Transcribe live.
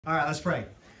All right, let's pray.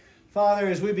 Father,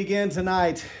 as we begin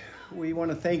tonight, we want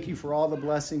to thank you for all the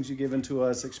blessings you've given to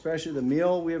us, especially the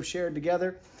meal we have shared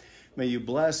together. May you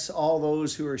bless all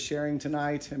those who are sharing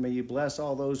tonight, and may you bless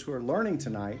all those who are learning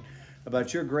tonight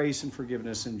about your grace and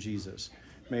forgiveness in Jesus.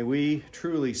 May we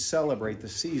truly celebrate the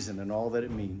season and all that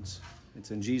it means. It's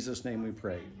in Jesus' name we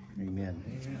pray. Amen.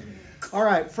 Amen. All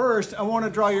right, first, I want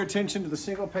to draw your attention to the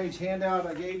single-page handout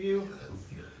I gave you,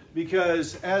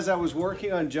 because as I was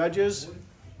working on Judges,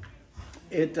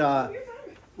 it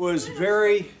was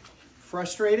very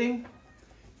frustrating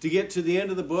to get to the end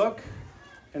of the book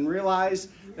and realize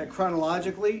that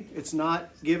chronologically it's not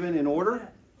given in order.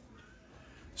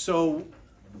 So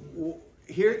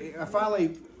here, I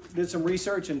finally did some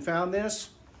research and found this.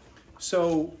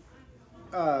 So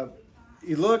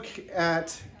you look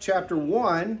at chapter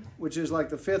 1, which is like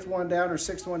the 5th one down or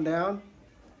 6th one down,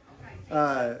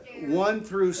 1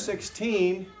 through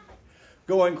 16,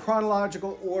 go in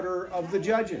chronological order of the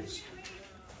judges.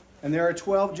 And there are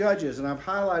 12 judges, and I've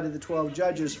highlighted the 12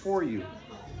 judges for you.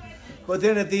 But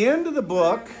then at the end of the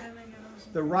book,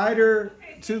 the writer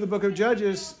to the book of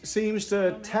Judges seems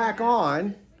to tack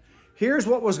on, here's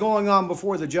what was going on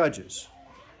before the judges.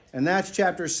 And that's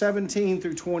chapters 17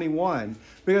 through 21,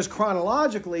 because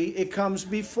chronologically it comes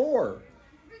before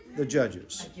the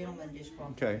judges.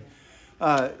 Okay.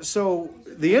 So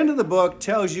the end of the book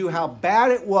tells you how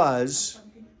bad it was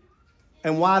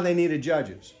and why they needed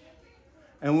judges.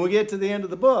 And when we get to the end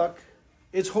of the book,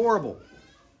 it's horrible.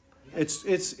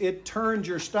 It turns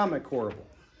your stomach horrible.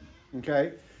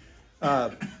 Okay?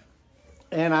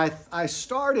 And I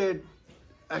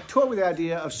toyed with the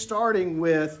idea of starting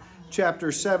with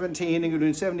chapter 17 and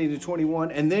doing 17 to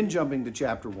 21 and then jumping to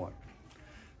chapter 1.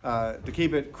 To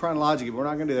keep it chronological, we're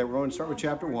not going to do that. We're going to start with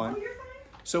chapter 1.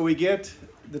 So we get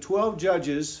the 12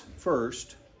 judges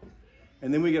first,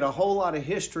 and then we get a whole lot of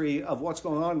history of what's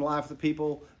going on in the life of the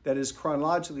people that is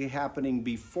chronologically happening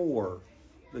before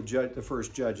the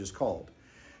first judge is called.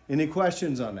 Any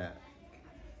questions on that?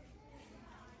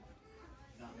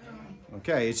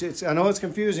 Okay, I know it's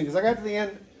confusing because I got to the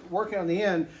end, working on the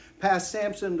end, past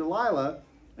Samson and Delilah,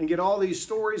 and get all these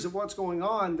stories of what's going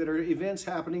on that are events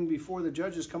happening before the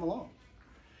judges come along.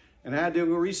 And I had to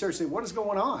go research, say, what is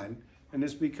going on? And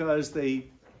it's because the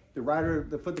writer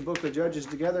that put the book of Judges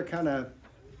together kind of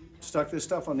stuck this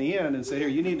stuff on the end and said, here,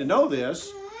 you need to know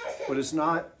this, but it's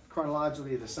not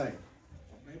chronologically the same.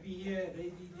 Maybe he had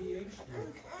ADD.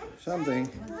 Something.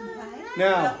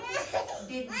 Now,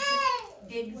 Did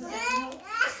Samuel,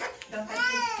 the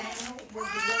husband Samuel, was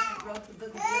the one that wrote the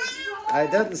book of Judges?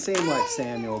 it doesn't seem like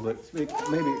Samuel, but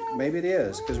maybe it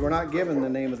is, because we're not given the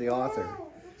name of the author.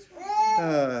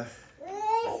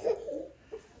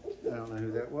 I don't know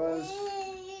who that was.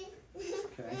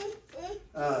 Okay.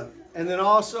 And then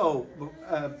also,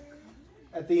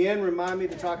 at the end, remind me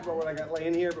to talk about what I got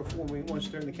laying here before once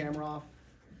you turn the camera off.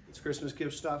 It's Christmas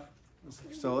gift stuff.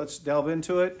 So let's delve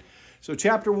into it. So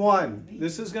chapter 1,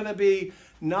 this is going to be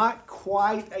not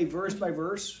quite a verse by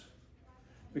verse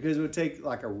because it would take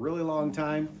like a really long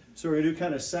time. So we're going to do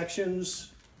kind of sections.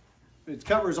 It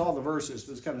covers all the verses,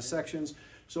 but it's kind of sections.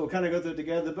 So we'll kind of go through it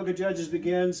together. The book of Judges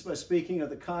begins by speaking of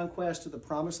the conquest of the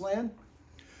promised land.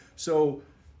 So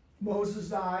Moses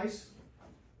dies.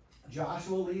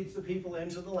 Joshua leads the people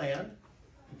into the land.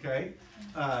 Okay.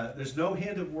 There's no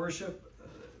hint of worship,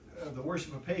 the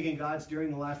worship of pagan gods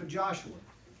during the life of Joshua.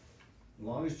 As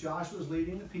long as Joshua's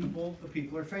leading the people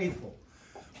are faithful.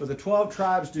 But the 12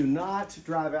 tribes do not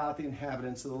drive out the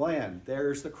inhabitants of the land.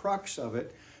 There's the crux of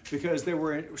it, because they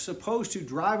were supposed to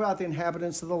drive out the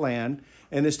inhabitants of the land,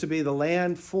 and it's to be the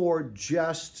land for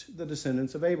just the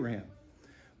descendants of Abraham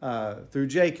through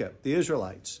Jacob, the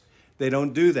Israelites. They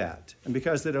don't do that. And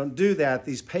because they don't do that,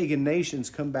 these pagan nations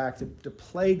come back to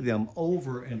plague them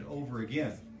over and over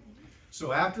again.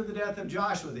 So after the death of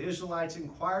Joshua, the Israelites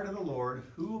inquired of the Lord,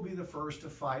 who will be the first to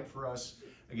fight for us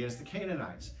against the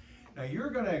Canaanites? Now we're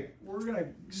going to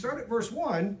start at verse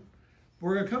 1.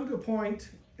 We're going to come to a point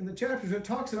in the chapters that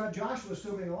talks about Joshua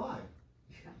still being alive.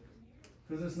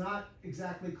 Because it's not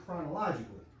exactly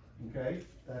chronological. Okay?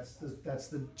 That's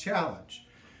the challenge.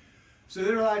 So the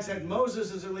Israelites had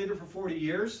Moses as their leader for 40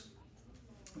 years.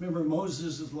 Remember,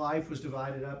 Moses' life was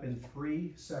divided up in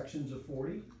 3 sections of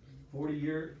 40. 40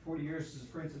 years as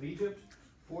prince of Egypt.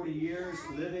 40 years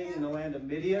living in the land of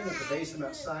Midian at the base of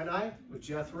Mount Sinai with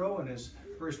Jethro and his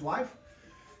first wife.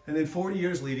 And then 40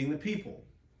 years leading the people.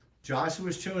 Joshua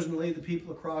was chosen to lead the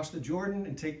people across the Jordan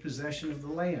and take possession of the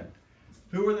land.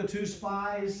 Who were the 2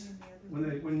 spies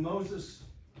when Moses,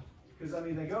 because I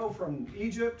mean they go from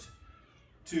Egypt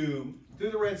to through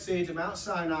the Red Sea to Mount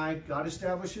Sinai. God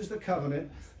establishes the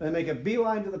covenant. They make a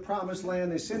beeline to the promised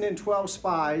land. They send in 12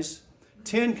 spies.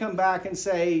 10 come back and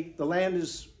say, the land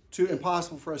is too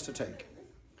impossible for us to take.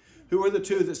 Who are the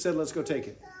 2 that said, let's go take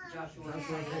it?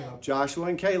 Joshua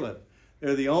and Caleb.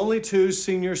 They're the only 2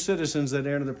 senior citizens that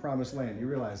enter the promised land. You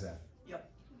realize that? Yep.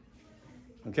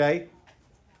 Okay?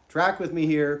 Track with me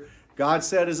here. God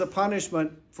said as a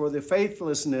punishment for the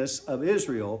faithlessness of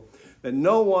Israel that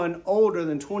no one older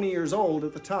than 20 years old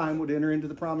at the time would enter into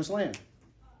the promised land.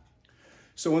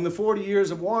 So in the 40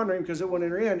 years of wandering, because it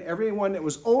wouldn't enter in, everyone that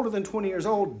was older than 20 years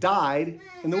old died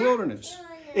in the wilderness,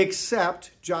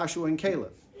 except Joshua and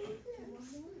Caleb.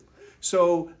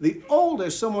 So the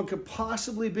oldest someone could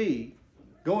possibly be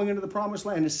going into the promised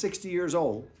land is 60 years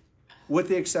old, with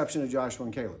the exception of Joshua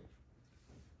and Caleb.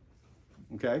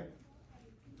 Okay?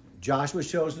 Joshua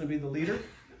was chosen to be the leader.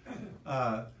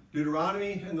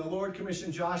 Deuteronomy, and the Lord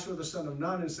commissioned Joshua the son of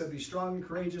Nun and said, be strong and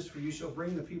courageous, for you shall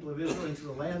bring the people of Israel into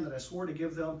the land that I swore to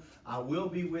give them. I will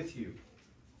be with you.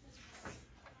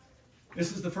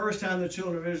 This is the first time the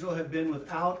children of Israel have been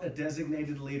without a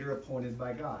designated leader appointed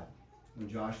by God. When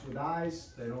Joshua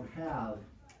dies, they don't have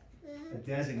a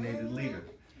designated leader.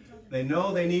 They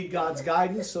know they need God's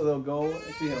guidance, so they'll go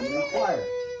to him and inquire.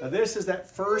 Now this is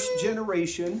that first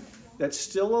generation that's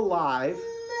still alive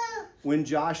when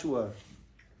Joshua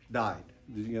died.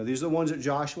 You know, these are the ones that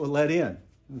Joshua led in.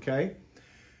 Okay?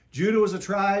 Judah was a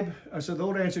tribe. So the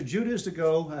Lord answered, Judah is to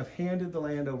go. I've handed the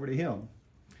land over to him.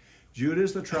 Judah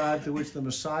is the tribe to which the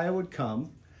Messiah would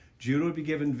come. Judah would be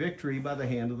given victory by the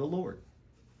hand of the Lord.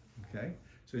 Okay?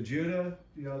 So Judah,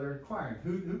 you know, they're inquiring.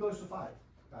 Who goes to fight?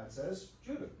 God says,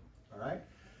 Judah. All right?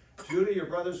 Judah, your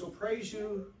brothers will praise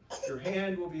you. Your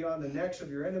hand will be on the necks of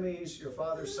your enemies. Your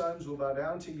father's sons will bow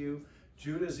down to you.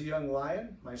 Judah is a young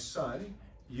lion, my son.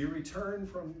 You return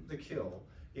from the kill.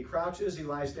 He crouches, he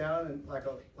lies down and like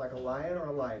a lion or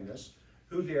a lioness.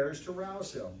 Who dares to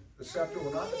rouse him? The scepter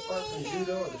will not depart from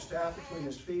Judah, or the staff between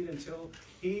his feet, until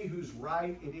he whose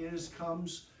right it is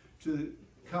comes, and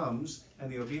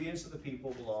the obedience of the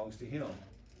people belongs to him.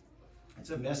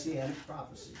 It's a messianic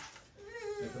prophecy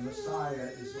that the Messiah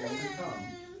is going to come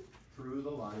through the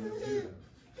line of Judah.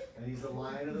 And he's the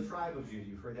lion of the tribe of Judah.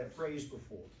 You've heard that phrase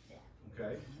before.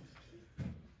 Okay?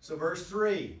 So verse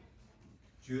 3,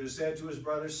 Judah said to his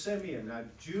brother Simeon. Now,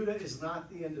 Judah is not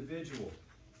the individual.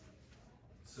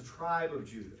 It's the tribe of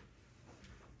Judah.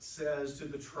 It says to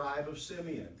the tribe of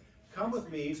Simeon, come with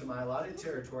me to my allotted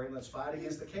territory and let's fight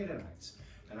against the Canaanites.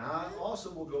 And I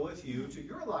also will go with you to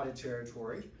your allotted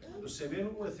territory. So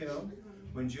Simeon went with him.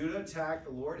 When Judah attacked,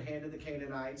 the Lord handed the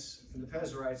Canaanites and the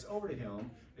Perizzites over to him.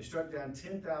 They struck down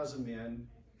 10,000 men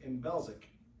in Belzec.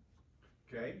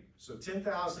 Okay, so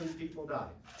 10,000 people died.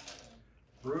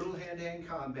 Brutal hand-to-hand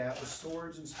combat with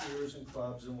swords and spears and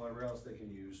clubs and whatever else they can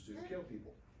use to kill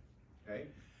people. Okay,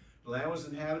 the land was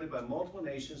inhabited by multiple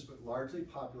nations, but largely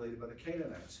populated by the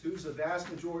Canaanites. Who's the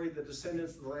vast majority of the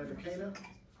descendants of the land of Canaan?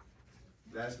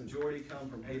 The vast majority come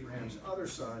from Abraham's other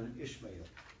son, Ishmael.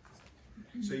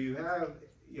 So you have,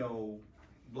 you know,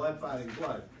 blood fighting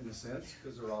blood in a sense,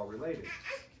 because they're all related.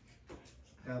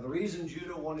 Now the reason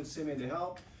Judah wanted Simeon to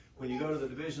help, when you go to the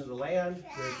division of the land,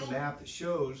 there's a map that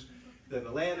shows that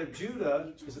the land of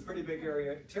Judah is a pretty big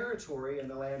area territory, and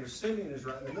the land of Simeon is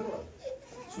right in the middle of it.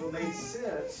 So it made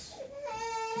sense.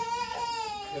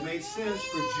 It made sense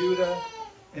for Judah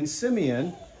and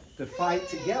Simeon to fight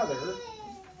together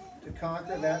to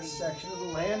conquer that section of the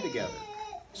land together.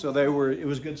 So it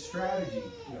was good strategy,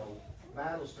 you know,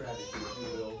 battle strategy, if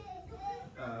you will,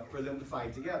 for them to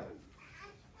fight together.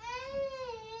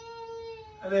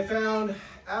 And they found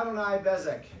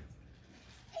Adoni-Bezek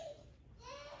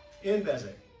in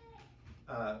Bezek.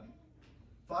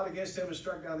 Fought against him and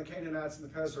struck down the Canaanites and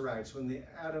the Perizzites. When the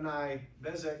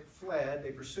Adoni-Bezek fled,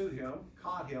 they pursued him,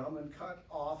 caught him, and cut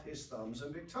off his thumbs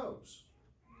and big toes.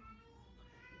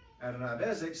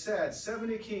 Adoni-Bezek said,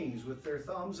 70 kings with their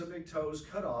thumbs and big toes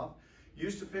cut off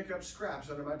used to pick up scraps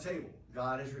under my table.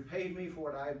 God has repaid me for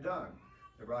what I have done.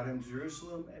 They brought him to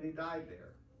Jerusalem, and he died there.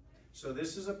 So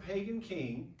this is a pagan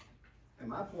king, and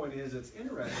my point is it's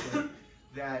interesting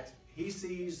that he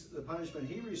sees the punishment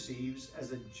he receives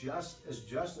as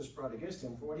justice brought against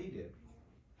him for what he did.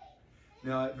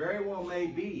 Now, it very well may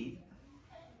be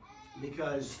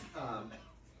because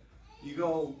you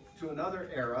go to another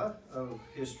era of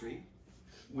history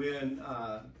when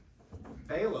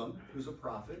Balaam, who's a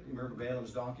prophet, you remember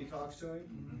Balaam's donkey talks to him?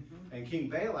 Mm-hmm. And King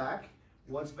Balak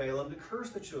wants Balaam to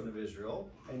curse the children of Israel,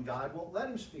 and God won't let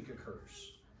him speak a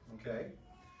curse. Okay?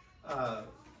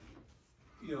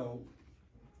 You know,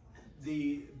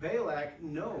 the Balak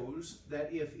knows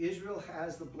that if Israel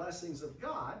has the blessings of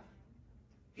God,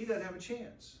 he doesn't have a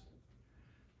chance.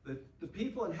 The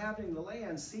people inhabiting the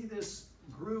land see this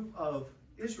group of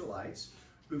Israelites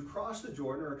who've crossed the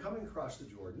Jordan or are coming across the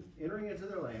Jordan, entering into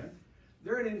their land.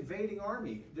 They're an invading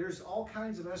army. There's all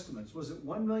kinds of estimates. Was it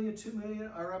 1 million, 2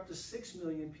 million, or up to 6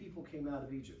 million people came out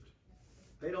of Egypt?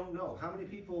 They don't know. How many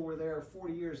people were there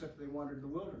 40 years after they wandered in the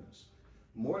wilderness?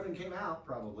 More than came out,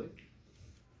 probably.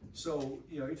 So,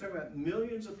 you're talking about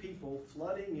millions of people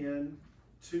flooding in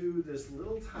to this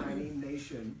little tiny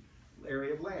nation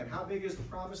area of land. How big is the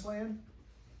promised land?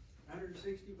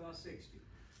 160 by 60.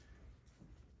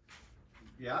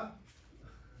 Yeah,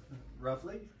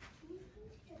 roughly.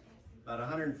 About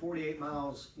 148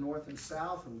 miles north and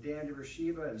south from Dan to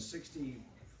Beersheba, and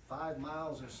 65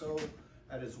 miles or so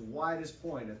at its widest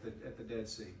point at the Dead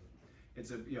Sea. It's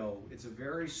a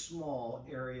very small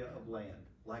area of land,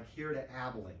 like here to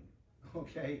Abilene.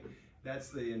 Okay, that's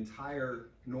the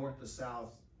entire north to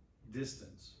south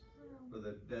distance for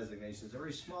the designation. It's a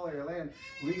very small area of land.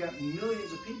 When you got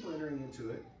millions of people entering into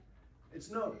it,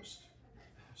 it's noticed.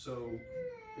 So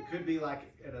it could be like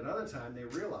at another time they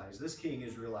realize, this king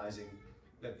is realizing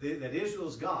that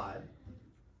Israel's God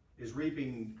is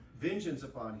reaping vengeance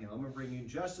upon him and bringing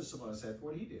justice upon his head for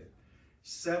what he did.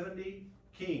 70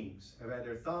 kings have had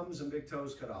their thumbs and big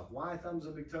toes cut off. Why thumbs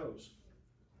and big toes?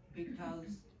 Big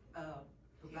toes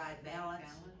provide balance,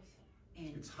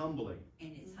 and It's humbling.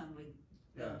 it's humbling.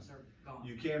 Yeah. Thumbs are gone.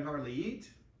 You can't hardly eat.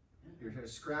 You're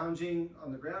scrounging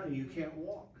on the ground and you can't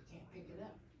walk. Can't pick it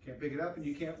up. Can't pick it up and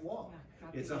you can't walk.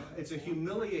 Yeah, It's a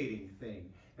humiliating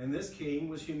thing. And this king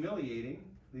was humiliating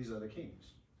these other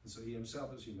kings. And so he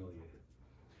himself was humiliated.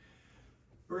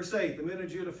 Verse 8, the men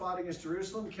of Judah fought against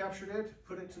Jerusalem, captured it,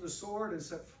 put it to the sword,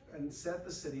 and set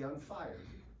the city on fire.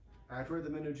 Afterward, the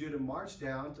men of Judah marched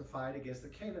down to fight against the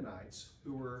Canaanites,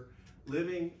 who were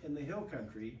living in the hill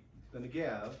country, the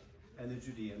Negev, and the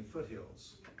Judean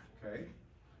foothills. Okay?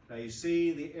 Now you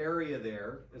see the area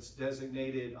there that's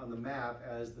designated on the map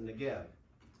as the Negev.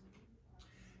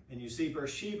 And you see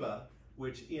Beersheba,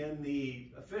 which in the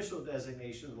official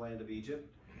designation of the land of Egypt,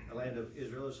 the land of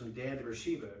Israel, is from Dan to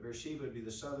Beersheba. Beersheba would be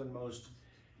the southernmost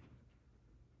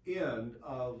end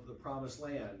of the promised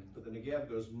land, but the Negev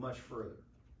goes much further.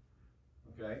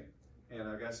 Okay? And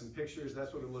I've got some pictures.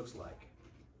 That's what it looks like.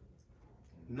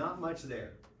 Not much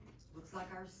there. Looks like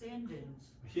our sand dunes.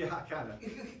 Yeah, kind of.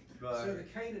 So the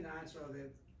Canaanites are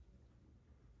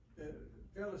the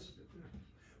Philistines.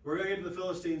 We're going to get to the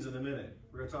Philistines in a minute.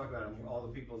 We're going to talk about them, all the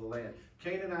people of the land.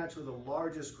 Canaanites were the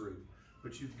largest group,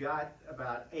 but you've got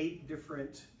about 8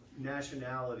 different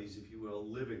nationalities, if you will,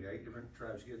 living there, 8 different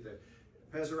tribes. You get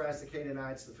the Pezerites, the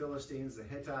Canaanites, the Philistines, the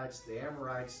Hittites, the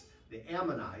Amorites, the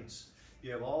Ammonites.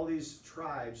 You have all these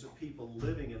tribes of people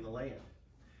living in the land.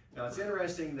 Now, it's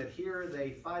interesting that here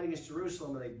they fight against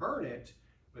Jerusalem and they burn it,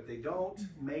 but they don't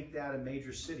make that a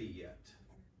major city yet.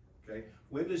 Okay?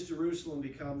 When does Jerusalem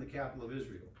become the capital of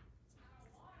Israel?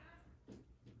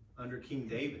 Under King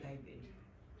David.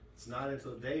 It's not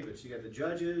until David. So you got the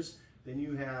judges, then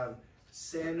you have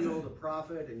Samuel the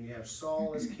prophet, and you have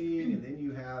Saul as king, and then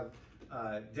you have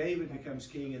David becomes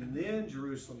king, and then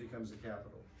Jerusalem becomes the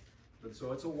capital. But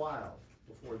so it's a while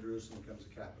before Jerusalem becomes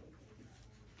the capital.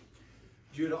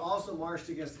 Judah also marched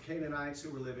against the Canaanites who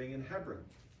were living in Hebron.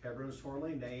 Hebron was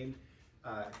formerly named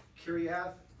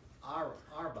Kiriath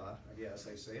Arba, I guess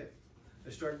I say it.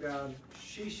 They struck down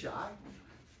Sheshai,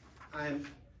 and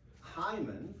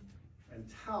Hyman, and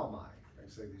Talmai. I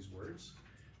say these words.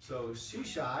 So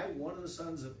Sheshai, one of the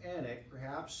sons of Anak,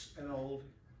 perhaps an old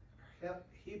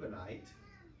Hebronite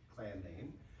clan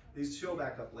name. These show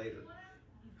back up later.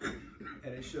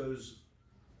 And it shows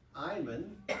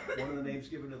Hyman, one of the names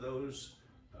given to those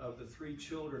of the 3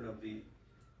 children of the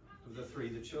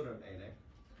children of Anak,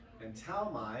 and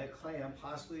Talmai, a clan,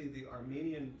 possibly the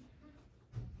Armenian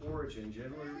origin,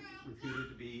 generally reputed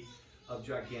to be of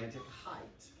gigantic height.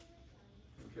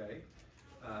 Okay,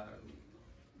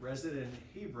 resident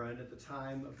in Hebron at the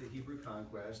time of the Hebrew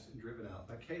conquest and driven out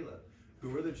by Caleb. Who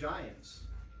were the giants?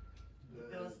 The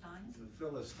Philistines. The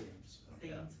Philistines.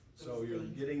 Yeah. So you're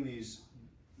getting these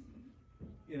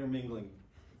intermingling.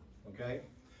 Okay,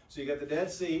 so you got the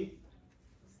Dead Sea.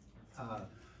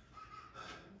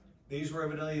 These were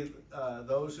evidently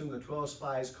those whom the 12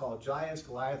 spies called giants.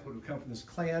 Goliath would have come from this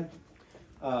clan.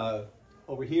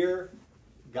 Over here,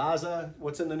 Gaza.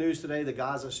 What's in the news today? The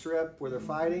Gaza Strip, where they're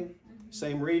fighting.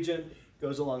 Same region.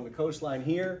 Goes along the coastline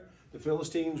here. The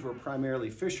Philistines were primarily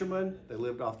fishermen. They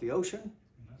lived off the ocean.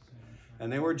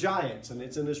 And they were giants, and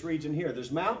it's in this region here.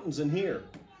 There's mountains in here.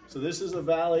 So this is the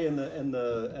valley and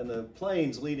the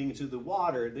plains leading to the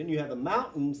water. Then you have the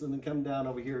mountains, and then come down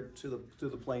over here to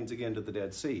the plains again to the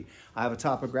Dead Sea. I have a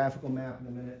topographical map in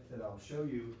a minute that I'll show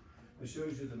you. It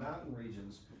shows you the mountain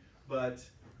regions, but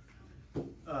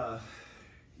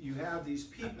you have these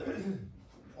people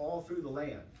all through the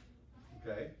land.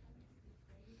 Okay.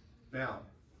 Now,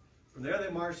 from there they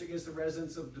marched against the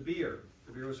residents of Debir.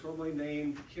 Debir was formerly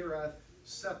named Kiriath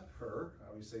Sepher. I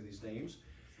always say these names.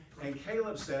 And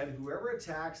Caleb said, whoever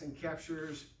attacks and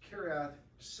captures Kiriath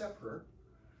Sepher,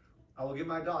 I will give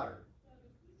my daughter,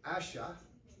 Asha,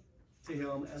 to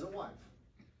him as a wife.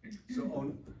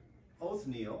 So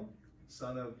Othniel,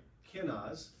 son of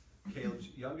Kenaz, Caleb's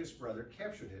youngest brother,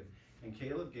 captured him. And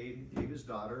Caleb gave his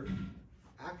daughter,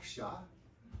 Aksha,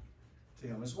 to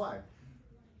him as wife.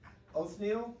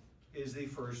 Othniel is the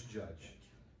first judge.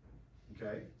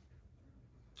 Okay?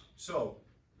 So,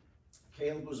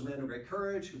 Caleb was a man of great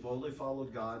courage who boldly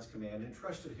followed God's command and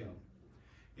trusted him.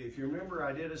 If you remember,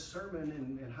 I did a sermon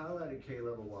and highlighted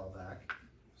Caleb a while back,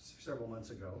 several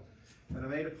months ago, and I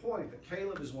made a point that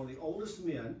Caleb is one of the oldest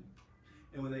men,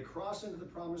 and when they cross into the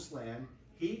promised land,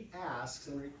 he asks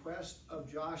and requests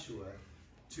of Joshua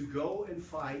to go and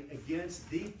fight against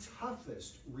the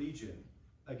toughest region,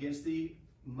 against the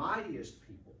mightiest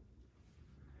people.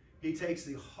 He takes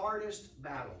the hardest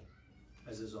battle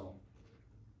as his own.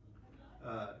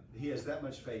 He has that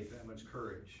much faith, that much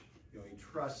courage. You know, he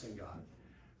trusts in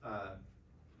God.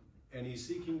 And he's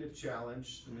seeking to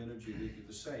challenge the men of Judah to do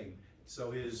the same.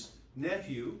 So his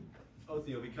nephew,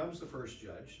 Othniel, becomes the first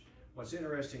judge. What's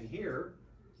interesting here,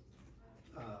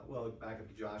 well, back up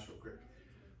to Joshua quick.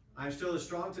 I'm still as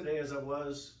strong today as I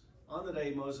was on the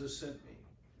day Moses sent me.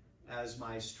 As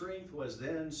my strength was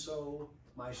then, so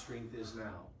my strength is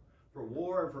now. For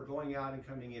war and for going out and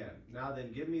coming in. Now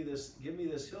then, give me this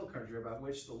hill country about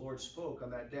which the Lord spoke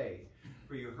on that day.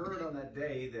 For you heard on that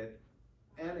day that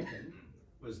Anakim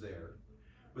was there,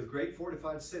 with great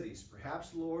fortified cities. Perhaps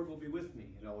the Lord will be with me,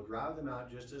 and I will drive them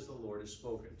out just as the Lord has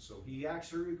spoken. So he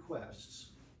actually requests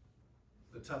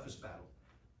the toughest battle.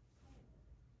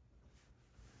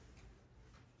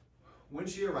 When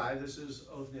she arrived, this is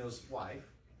Othniel's wife,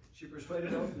 she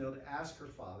persuaded Othniel to ask her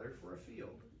father for a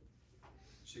field.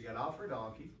 She got off her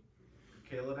donkey.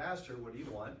 Caleb asked her, what do you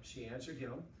want? She answered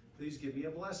him, please give me a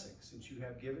blessing. Since you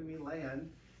have given me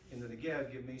land in the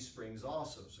Negev, give me springs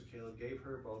also. So Caleb gave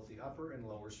her both the upper and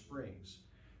lower springs.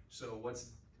 So what's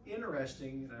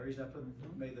interesting, and the reason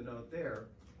I made the note there,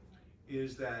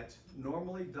 is that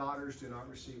normally daughters do not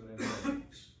receive an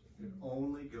inheritance. It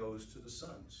only goes to the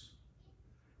sons.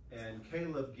 And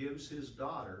Caleb gives his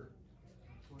daughter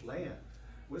land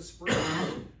with springs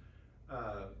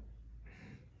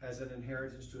as an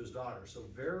inheritance to his daughter. So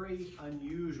very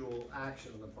unusual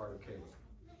action on the part of Caleb.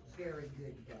 Very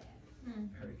good dad.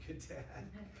 Very good dad.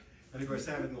 And of course,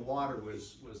 having the water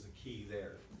was the key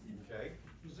there. Okay.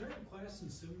 Was there a class in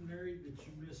seminary that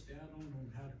you missed out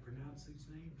on how to pronounce these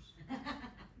names?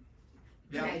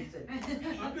 Yeah.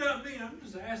 I'm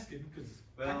just asking because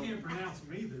Well, I can't pronounce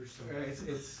them either. So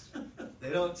it's they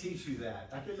don't teach you that.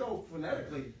 I could go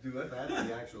phonetically do it. That's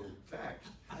the actual text.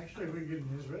 Actually, we get an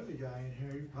Israeli guy in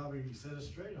here, he probably set us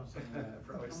straight on something.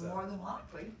 Probably so. More than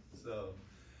likely. So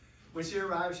when she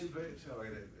arrived, she put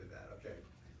that. Okay.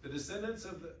 The descendants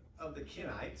of the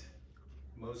Kenite,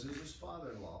 Moses'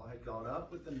 father-in-law, had gone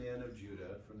up with the men of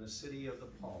Judah from the city of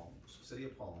Palms,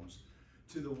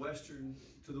 to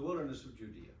the wilderness of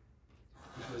Judea,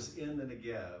 which was in the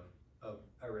Negev of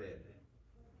Arid.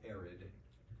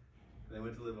 And they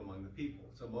went to live among the people.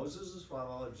 So Moses'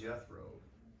 father-in-law Jethro,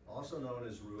 also known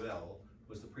as Ruel,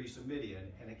 was the priest of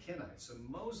Midian and a Kenite. So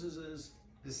Moses'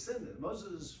 descendants,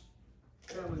 Moses'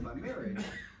 family by marriage,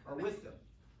 are with them.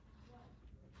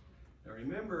 Now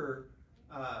remember,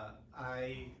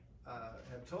 I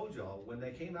have told y'all, when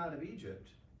they came out of Egypt,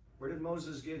 where did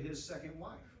Moses get his second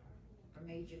wife? From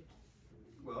Egypt.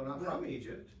 Well, not from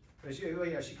Egypt.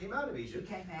 She came out of Egypt.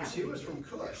 But she was from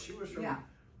Cush. She was from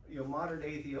modern day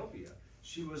Ethiopia.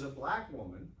 She was a black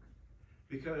woman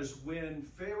because when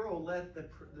Pharaoh let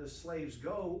the slaves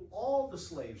go, all the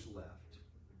slaves left.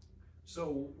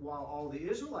 So while all the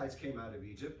Israelites came out of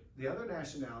Egypt, the other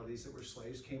nationalities that were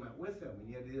slaves came out with them. And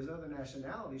you had these other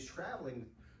nationalities traveling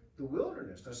the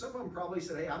wilderness. Now, some of them probably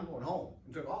said, hey, I'm going home,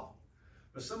 and took off.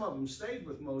 But some of them stayed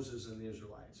with Moses and the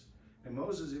Israelites. And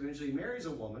Moses eventually marries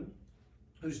a woman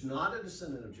who's not a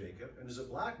descendant of Jacob and is a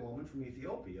black woman from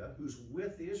Ethiopia who's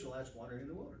with the Israelites wandering in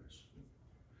the wilderness.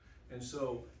 And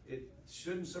so it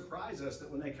shouldn't surprise us that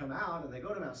when they come out and they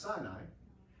go to Mount Sinai,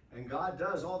 and God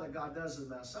does all that God does at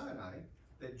Mount Sinai,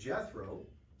 that Jethro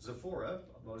Zipporah,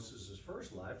 Moses'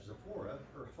 first wife, Zipporah,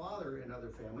 her father and other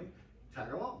family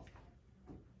tag along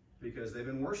because they've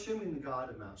been worshiping the God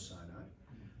of Mount Sinai,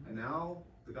 and now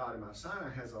the God of Mount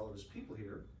Sinai has all of his people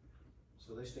here,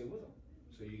 so they stay with him.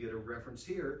 So you get a reference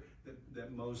here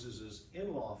that Moses'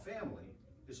 in-law family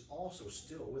is also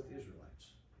still with the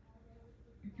Israelites.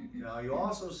 Now you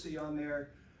also see on there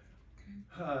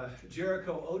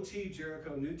Jericho OT,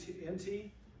 Jericho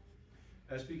NT.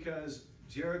 That's because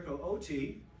Jericho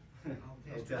OT,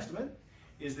 Old Testament,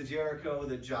 is the Jericho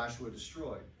that Joshua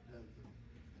destroyed.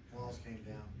 The walls came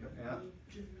down. Yeah.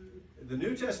 The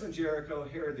New Testament Jericho,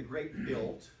 Herod the Great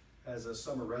built as a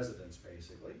summer residence,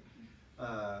 basically,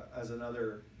 as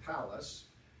another palace.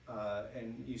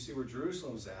 And you see where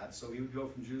Jerusalem's at. So he would go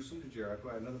from Jerusalem to Jericho,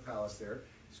 had another palace there.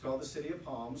 It's called the City of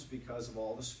Palms because of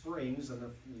all the springs and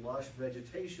the lush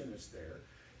vegetation that's there.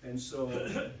 And so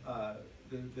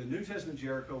the New Testament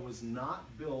Jericho was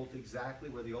not built exactly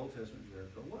where the Old Testament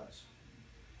Jericho was.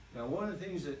 Now, one of the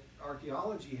things that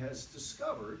archaeology has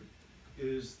discovered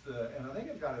is and I think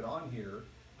I've got it on here,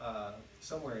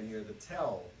 somewhere in here, the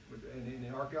tell. And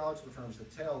in archaeological terms, the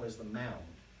tell is the mound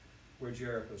where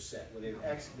Jericho's set, where they've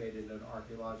excavated an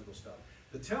archaeological stuff.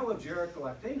 The tell of Jericho,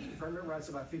 I think, if I remember right, it's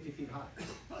about 50 feet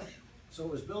high. So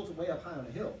it was built way up high on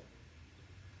a hill.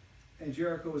 And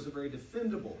Jericho was a very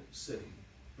defendable city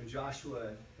when Joshua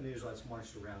and the Israelites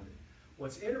marched around it.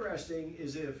 What's interesting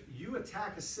is if you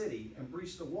attack a city and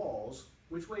breach the walls,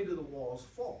 which way do the walls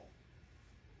fall?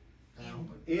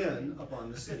 In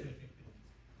upon the city.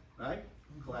 Right?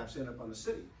 Collapse in upon the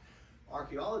city.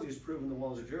 Archaeology has proven the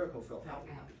walls of Jericho fell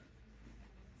outward.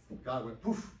 God went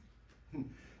poof,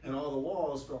 and all the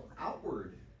walls fell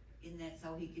outward. In that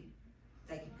so they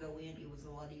could go in, it was a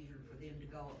lot easier for them to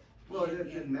go. Well,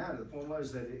 it didn't matter. The point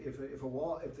was that if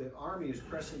the army is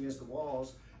pressing against the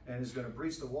walls and is going to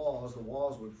breach the walls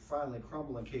would finally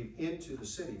crumble and cave into the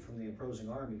city from the opposing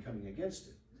army coming against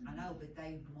it. I know, but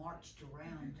they marched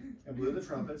around. And blew the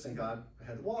trumpets, and God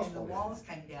had the walls fall down. And the walls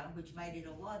came down, which made it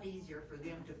a lot easier for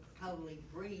them to totally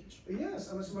breach. Yes,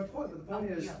 and that's my point. But the point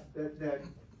is that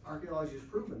archaeology has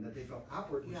proven that they fell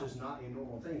outward, which is not a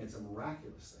normal thing. It's a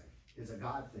miraculous thing. It's a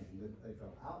God thing that they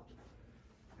fell outward.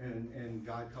 And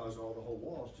God caused all the whole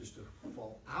walls just to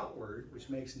fall outward, which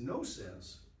makes no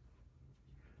sense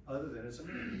other than it's a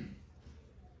miracle.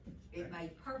 It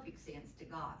made perfect sense to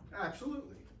God.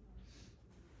 Absolutely.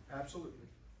 Absolutely.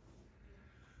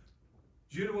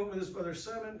 Judah went with his brother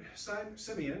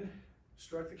Simeon,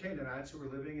 struck the Canaanites who were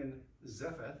living in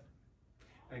Zepheth,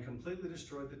 and completely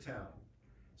destroyed the town.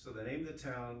 So they named the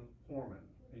town Hormon.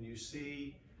 And you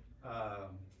see,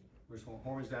 where's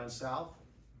Hormon's down south,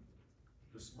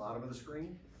 just bottom of the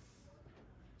screen.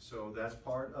 So that's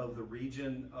part of the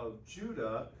region of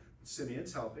Judah.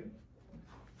 Simeon's helping.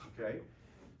 Okay.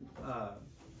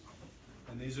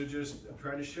 And these are just, I'm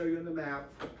trying to show you in the map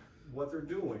what they're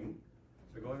doing.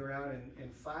 They're going around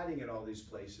and fighting in all these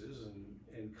places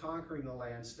and conquering the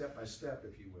land step by step,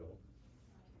 if you will.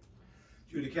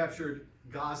 Judah captured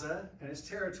Gaza and its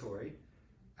territory,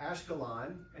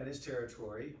 Ashkelon and its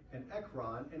territory, and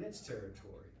Ekron and its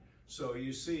territory. So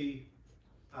you see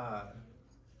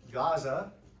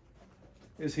Gaza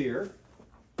is here.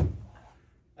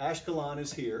 Ashkelon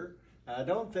is here. And I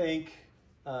don't think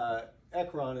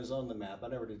Ekron is on the map. I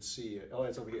never did see it. Oh,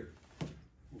 it's over here.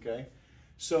 Okay.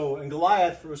 So, and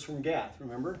Goliath was from Gath,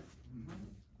 remember?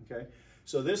 Okay.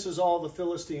 So this is all the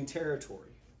Philistine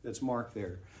territory that's marked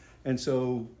there. And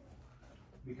so,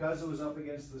 because it was up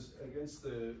against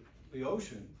the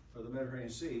ocean, or the Mediterranean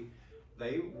Sea,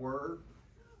 they were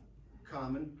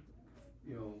common,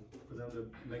 for them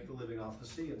to make the living off the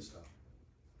sea and stuff.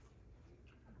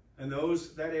 And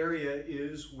that area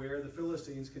is where the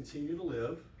Philistines continue to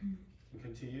live and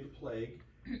continue to plague.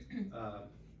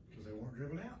 Because they weren't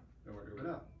driven out. They weren't driven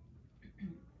out.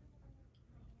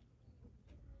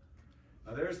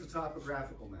 Now there's the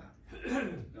topographical map.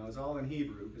 Now it's all in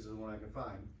Hebrew because it's the one I can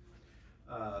find.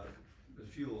 There's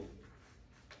a few,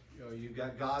 you've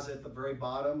got Gaza at the very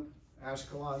bottom,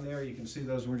 Ashkelon there. You can see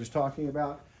those we're just talking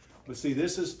about. But see,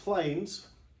 this is plains,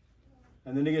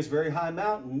 and then it gets very high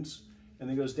mountains, and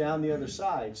then goes down the other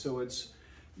side. So it's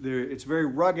very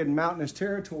rugged, mountainous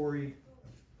territory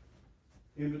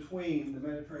in between the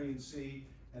Mediterranean Sea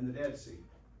and the Dead Sea.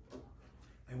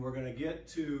 And we're going to get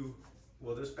to,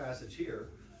 this passage here.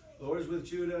 The Lord is with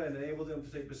Judah and enabled them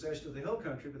to take possession of the hill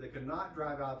country, but they could not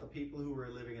drive out the people who were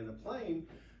living in the plain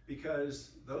because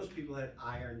those people had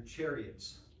iron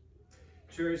chariots.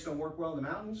 Chariots don't work well in the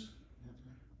mountains,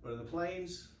 but in the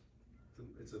plains,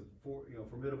 it's a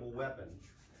formidable weapon.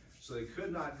 So they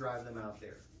could not drive them out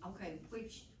there. Okay,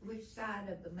 which side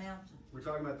of the mountain? We're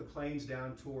talking about the plains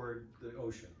down toward the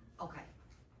ocean. Okay,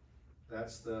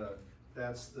 That's the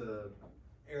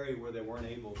area where they weren't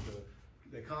able to,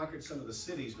 they conquered some of the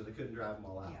cities, but they couldn't drive them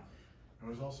all out. Yeah. There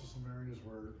was also some areas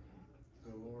where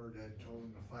the Lord had told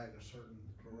them to fight in a certain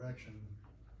direction,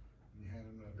 and he had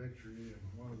them a victory, and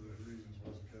one of the reasons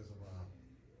was because of,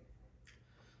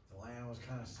 the land was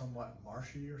kind of somewhat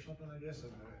marshy or something, I guess,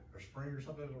 or spring or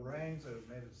something, it rained, so it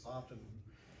made it soft, and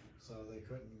so they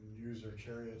couldn't use their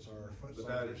chariots or foot But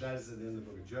soldiers. that isn't in the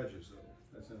book of Judges, though.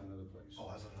 That's in another place. Oh,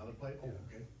 that's another place? Oh,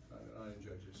 okay. Not in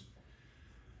Judges.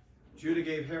 Judah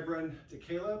gave Hebron to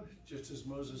Caleb, just as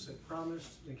Moses had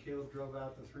promised, and Caleb drove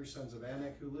out the 3 sons of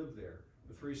Anak who lived there,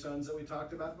 the 3 sons that we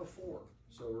talked about before.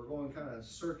 So we're going kind of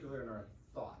circular in our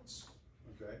thoughts,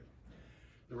 okay?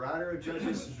 The writer of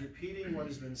Judges is repeating what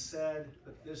has been said,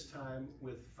 but this time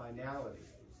with finality.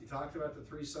 He talked about the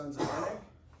 3 sons of Anak.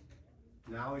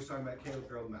 Now he's talking about Caleb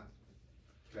drove them out,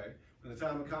 okay? When the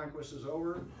time of conquest is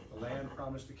over, the land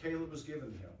promised to Caleb was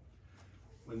given to him.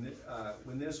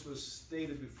 When this was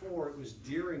stated before, it was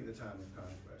during the time of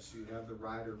conquest. So you have the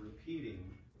writer repeating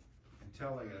and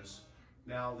telling us,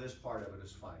 now this part of it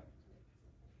is final.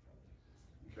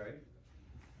 Okay?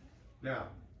 Now,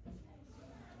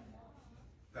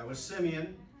 that was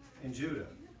Simeon and Judah.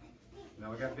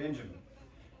 Now we got Benjamin.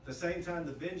 At the same time,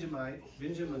 the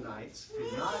Benjaminites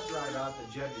did not drive out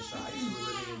the Jebusites who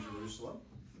were living in Jerusalem.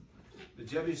 The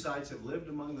Jebusites have lived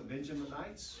among the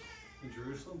Benjaminites in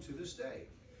Jerusalem to this day.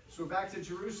 So we're back to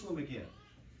Jerusalem again.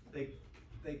 They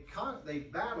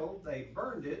battled, they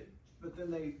burned it, but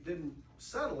then they didn't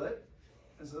settle it,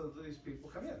 and so these people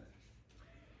come in.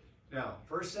 Now,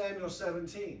 1 Samuel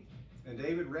 17, and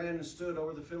David ran and stood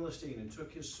over the Philistine and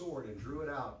took his sword and drew it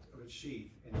out of its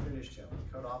sheath and finished him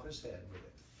and cut off his head with it.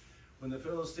 When the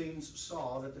Philistines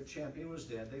saw that their champion was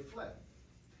dead, they fled.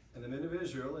 And the men of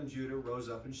Israel and Judah rose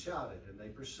up and shouted, and they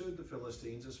pursued the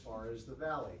Philistines as far as the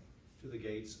valley, to the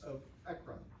gates of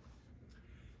Ekron.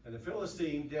 And the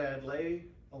Philistine dead lay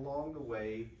along the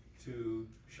way to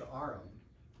Sha'arim,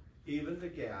 even to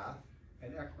Gath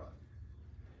and Ekron.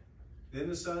 Then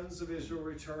the sons of Israel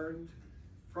returned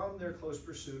from their close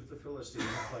pursuit of the Philistines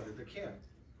and plundered the camp.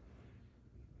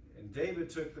 And David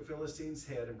took the Philistine's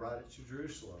head and brought it to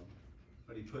Jerusalem,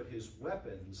 but he put his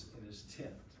weapons in his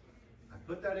tent. I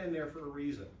put that in there for a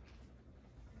reason.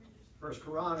 1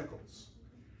 Chronicles.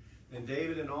 Then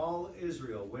David and all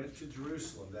Israel went to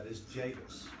Jerusalem, that is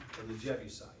Jebus, or the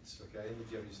Jebusites, okay,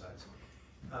 the Jebusites.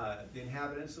 The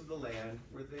inhabitants of the land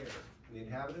were there. And the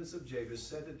inhabitants of Jebus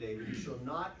said to David, you shall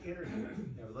not enter here.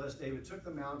 Nevertheless, David took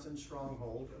the mountain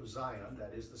stronghold of Zion,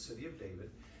 that is the city of David.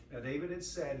 Now David had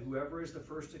said, whoever is the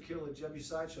first to kill a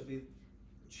Jebusite shall be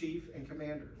chief and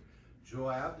commander.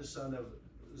 Joab, the son of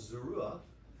Zeruiah,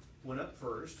 went up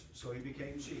first, so he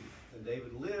became chief. And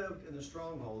David lived in the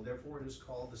stronghold, therefore it is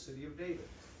called the city of David.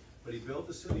 But he built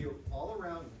the city all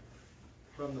around,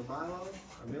 from the Milo,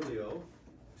 Emilio,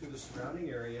 to the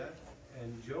surrounding area,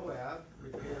 and Joab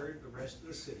repaired the rest of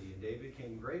the city. And David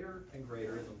became greater and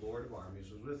greater, and the Lord of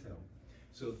armies was with him.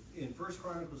 So in 1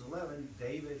 Chronicles 11,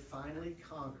 David finally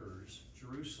conquers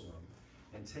Jerusalem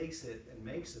and takes it and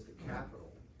makes it the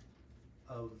capital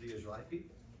of the Israelite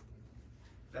people.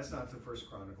 That's not to 1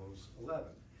 Chronicles 11.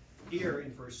 Here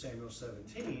in 1 Samuel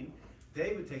 17,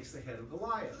 David takes the head of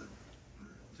Goliath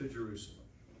to Jerusalem.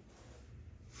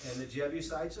 And the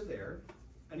Jebusites are there,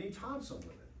 and he taunts them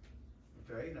with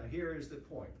it. Okay, now here is the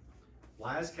point.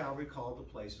 Why is Calvary called the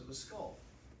place of the skull?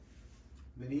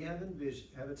 Many have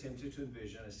attempted to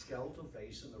envision a skeletal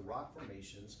face in the rock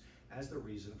formations as the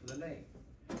reason for the name.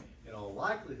 In all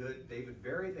likelihood, David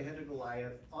buried the head of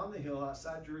Goliath on the hill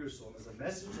outside Jerusalem as a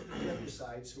message to the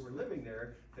Jebusites who were living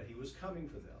there that he was coming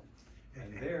for them.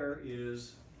 And there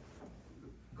is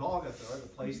Golgotha, the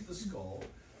place of the skull,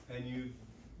 and you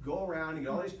go around and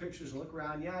get all these pictures and look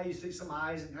around. Yeah, you see some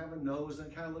eyes and kind of a nose,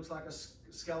 and it kind of looks like a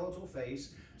skeletal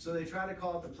face. So they try to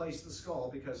call it the place of the skull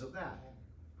because of that.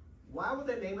 Why would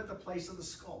they name it the place of the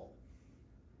skull?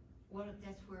 What if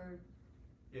that's where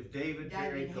If David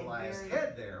buried Goliath's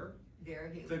head there,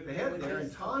 took the head there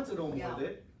and taunted him with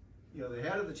it, you know, the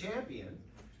head of the champion,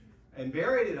 and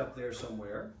buried it up there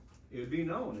somewhere, it would be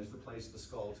known as the place of the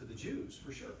skull to the Jews,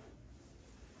 for sure.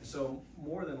 So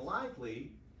more than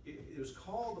likely, it was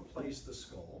called the place of the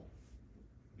skull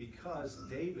because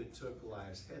David took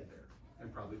Goliath's head there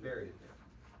and probably buried it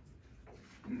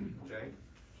there. Okay?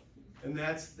 And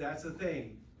that's the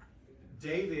thing.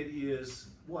 David is,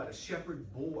 what, a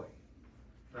shepherd boy,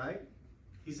 right?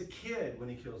 He's a kid when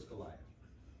he kills Goliath.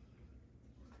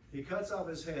 He cuts off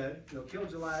his head,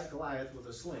 killed Goliath with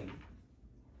a sling,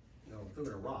 threw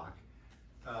in a rock.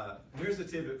 Here's the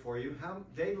tidbit for you.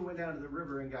 David went down to the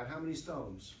river and got how many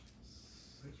stones?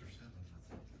 6 or 7,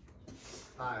 I think.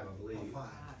 5, I believe. Oh, 5.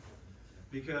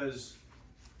 Because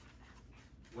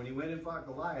when he went and fought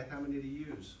Goliath, how many did he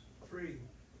use? 3.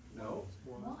 No,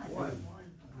 One. one.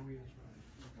 Oh, yes,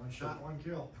 right. 1 shot, 1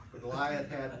 kill. But Goliath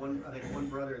had one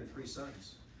brother and 3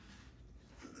 sons.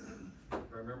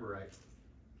 If I remember right.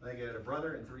 I think he had a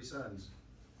brother and 3 sons.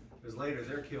 Because later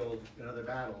they're killed in other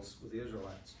battles with the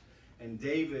Israelites. And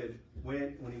David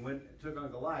when he took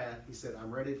on Goliath, he said,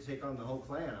 I'm ready to take on the whole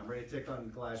clan. I'm ready to take on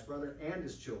Goliath's brother and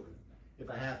his children, if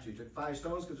I have to. He took 5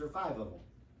 stones because there are 5 of them.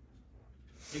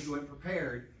 He went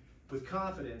prepared with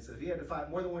confidence that if he had to fight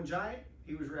more than one giant,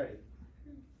 he was ready.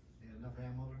 He had enough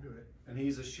ammo to do it. And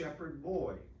he's a shepherd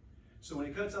boy. So when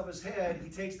he cuts off his head, he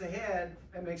takes the head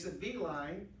and makes a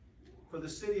beeline for the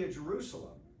city of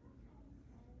Jerusalem.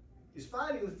 He's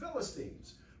fighting the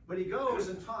Philistines, but he goes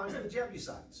and taunts the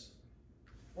Jebusites.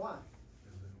 Why?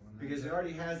 Because he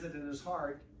already has it in his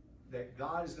heart that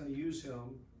God is going to use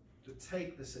him to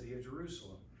take the city of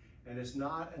Jerusalem. And it's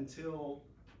not until,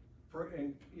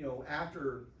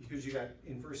 after, because you got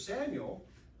in 1 Samuel,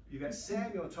 you got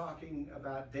Samuel talking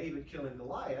about David killing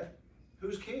Goliath.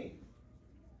 Who's king?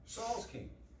 Saul's king.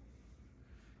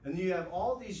 And you have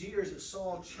all these years that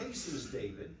Saul chases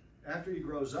David after he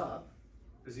grows up,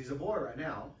 because he's a boy right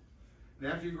now.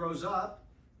 And after he grows up,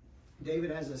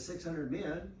 David has his 600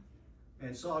 men,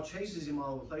 and Saul chases him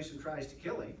all over the place and tries to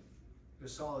kill him,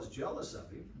 because Saul is jealous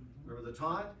of him. Remember the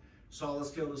taunt? Saul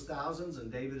has killed his thousands,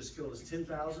 and David has killed his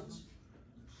 10,000s.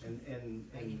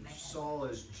 And Saul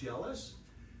is jealous.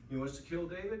 He wants to kill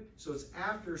David. So it's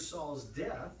after Saul's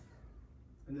death,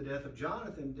 and the death of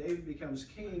Jonathan, David becomes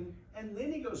king, and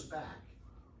then he goes back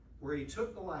where he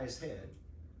took Goliath's head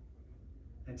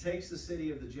and takes the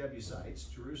city of the Jebusites,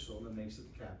 Jerusalem, and makes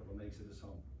it the capital, makes it his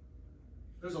home.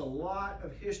 There's a lot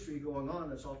of history going on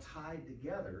that's all tied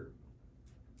together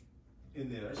in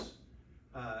this.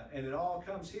 And it all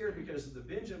comes here because the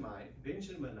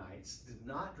Benjaminites did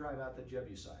not drive out the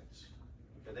Jebusites.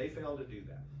 Okay, they failed to do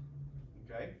that.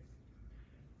 Okay?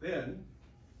 Then,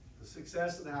 the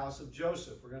success of the house of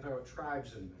Joseph. We're going to talk about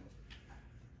tribes in a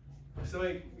minute.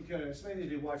 Somebody needs to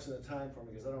be watching the time for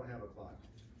me because I don't have a clock.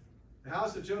 The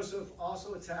house of Joseph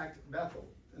also attacked Bethel,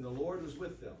 and the Lord was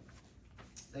with them.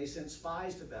 They sent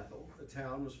spies to Bethel. The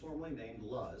town was formerly named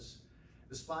Luz.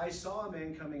 The spies saw a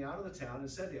man coming out of the town and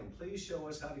said to him, please show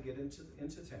us how to get into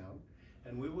town,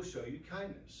 and we will show you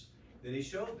kindness. Then he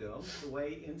showed them the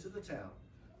way into the town.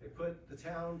 They put the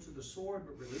town to the sword,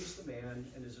 but released the man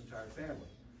and his entire family.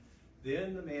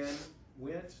 Then the man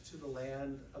went to the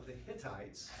land of the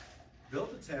Hittites,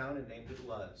 built a town, and named it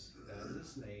Luz. That is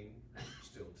its name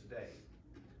still today.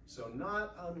 So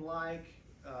not unlike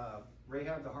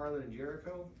Rahab the harlot in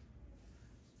Jericho,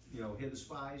 hid the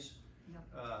spies.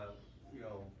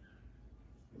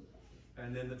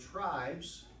 And then the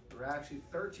tribes, there were actually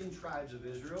 13 tribes of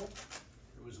Israel.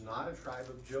 It was not a tribe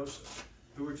of Joseph.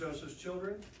 Who were Joseph's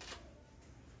children?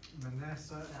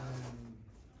 Manasseh and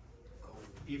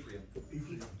Ephraim.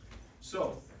 Ephraim.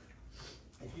 So,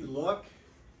 if you look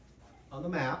on the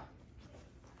map,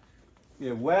 you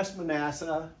have West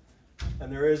Manasseh,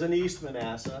 and there is an East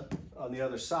Manasseh on the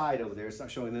other side over there. It's not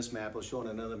showing this map, it'll show on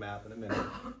another map in a minute.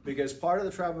 Because part of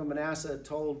the tribe of Manasseh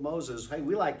told Moses, hey,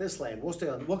 we like this land.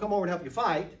 We'll come over and help you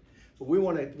fight, but we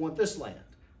want this land.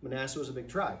 Manasseh was a big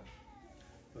tribe.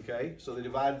 Okay, so they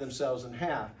divided themselves in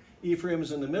half. Ephraim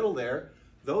is in the middle there.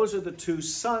 Those are the 2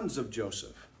 sons of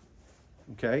Joseph.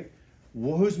 Okay,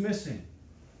 well, who's missing?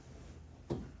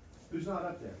 Who's not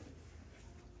up there?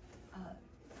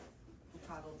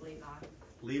 Probably not.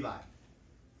 Levi.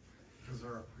 Because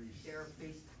they're a priest. They're a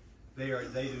priest.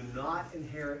 They do not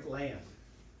inherit land.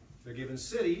 They're given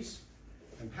cities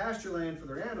and pasture land for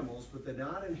their animals, but they do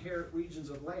not inherit regions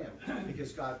of land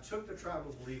because God took the tribe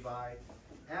of Levi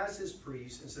as his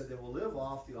priests and said they will live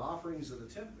off the offerings of the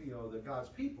temple, the God's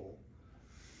people.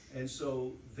 And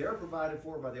so they're provided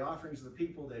for by the offerings of the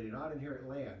people. They do not inherit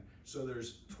land. So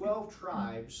there's 12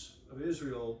 tribes of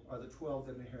Israel are the 12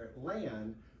 that inherit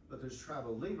land, but there's a tribe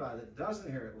of Levi that doesn't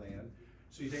inherit land.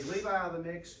 So you take Levi out of the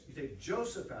mix, you take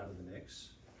Joseph out of the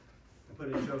mix, and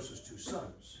put in Joseph's 2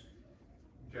 sons.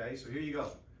 Okay, so here you go.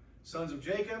 Sons of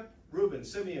Jacob, Reuben,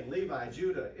 Simeon, Levi,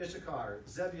 Judah, Issachar,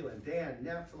 Zebulun, Dan,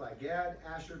 Naphtali, Gad,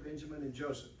 Asher, Benjamin, and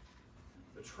Joseph.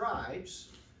 The tribes,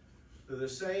 they're the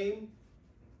same,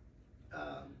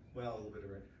 a little bit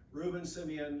different. Reuben,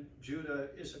 Simeon, Judah,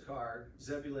 Issachar,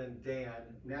 Zebulun, Dan,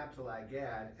 Naphtali,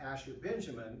 Gad, Asher,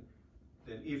 Benjamin,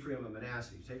 then Ephraim and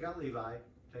Manasseh. You take out Levi,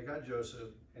 take out Joseph,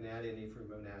 and add in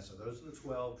Ephraim and Manasseh. Those are the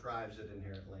 12 tribes that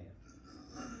inherit land.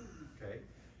 Okay?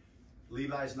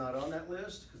 Levi's not on that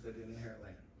list because they didn't inherit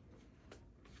land.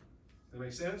 Does that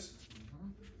make sense?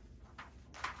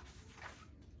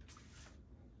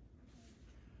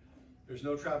 There's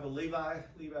no tribe of Levi.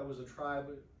 Levi was a tribe,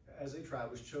 as a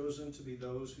tribe, was chosen to be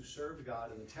those who served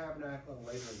God in the tabernacle and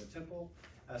later in the temple.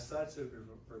 As such, they were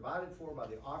provided for by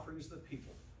the offerings of the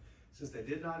people. Since they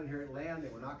did not inherit land, they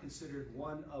were not considered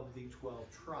one of the 12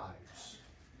 tribes.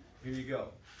 Here you go.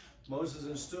 Moses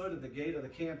then stood at the gate of the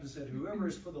camp and said, "Whoever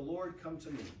is for the Lord, come to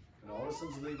me." And all the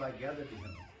sons of Levi gathered to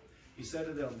him. He said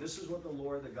to them, "This is what the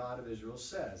Lord, the God of Israel,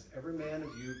 says. Every man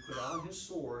of you put on his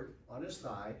sword on his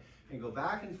thigh and go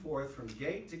back and forth from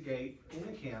gate to gate in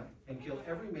the camp and kill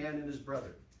every man and his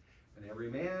brother, and every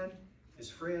man his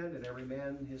friend, and every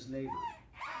man his neighbor."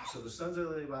 So the sons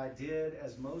of Levi did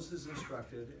as Moses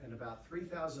instructed, and about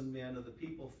 3,000 men of the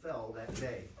people fell that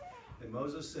day. Then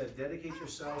Moses said, "Dedicate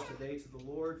yourselves today to the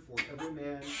Lord, for every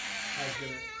man has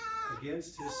been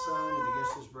against his son and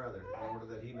against his brother, in order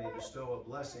that he may bestow a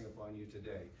blessing upon you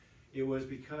today." It was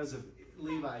because of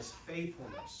Levi's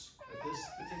faithfulness at this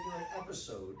particular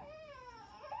episode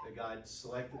that God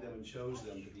selected them and chose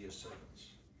them to be his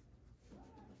servants.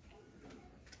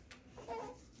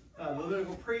 The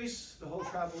Levitical priests, the whole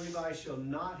tribe of Levi, shall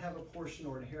not have a portion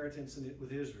or inheritance in it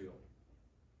with Israel.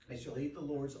 They shall eat the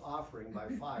Lord's offering by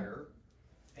fire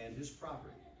and his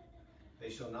property. They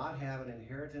shall not have an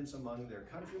inheritance among their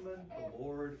countrymen. The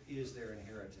Lord is their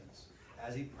inheritance,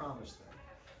 as he promised them.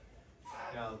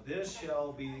 Now this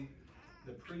shall be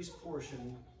the priest's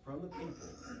portion from the people,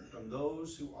 from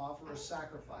those who offer a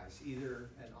sacrifice, either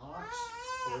an ox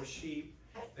or a sheep.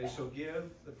 They shall give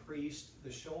the priest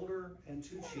the shoulder and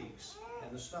 2 cheeks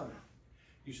and the stomach.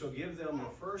 You shall give them the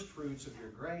first fruits of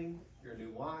your grain, your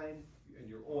new wine, and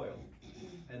your oil,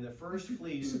 and the first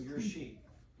fleece of your sheep.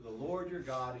 For the Lord your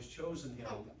God has chosen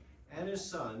him and his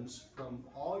sons from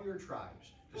all your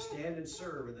tribes to stand and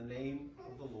serve in the name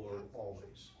of the Lord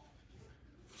always.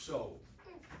 So,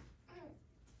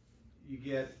 you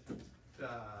get,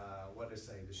 what did I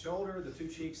say, the shoulder, the 2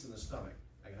 cheeks, and the stomach.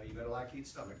 You better like to eat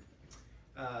stomach.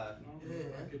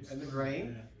 And the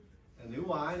grain, and new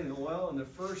wine, and oil, and the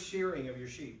first shearing of your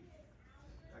sheep.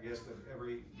 I guess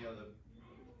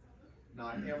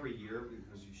not every year,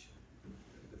 because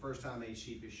the first time a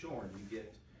sheep is shorn,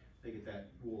 they get that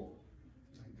wool.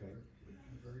 Okay.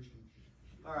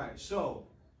 All right, so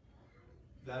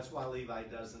that's why Levi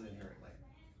doesn't inherit land.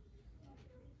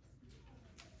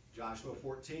 Joshua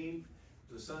 14,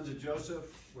 the sons of Joseph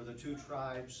were the 2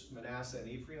 tribes, Manasseh and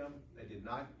Ephraim. They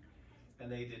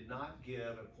did not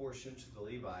give a portion to the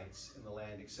Levites in the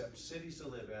land except cities to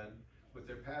live in, with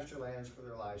their pasture lands for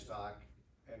their livestock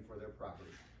and for their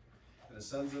property. And the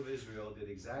sons of Israel did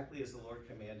exactly as the Lord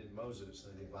commanded Moses,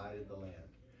 and they divided the land.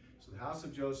 So the house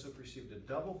of Joseph received a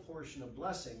double portion of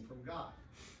blessing from God.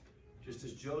 Just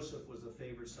as Joseph was the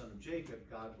favored son of Jacob,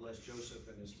 God blessed Joseph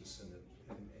and his descendants,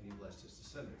 and he blessed his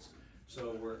descendants.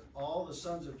 So where all the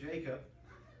sons of Jacob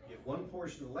get 1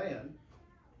 portion of land,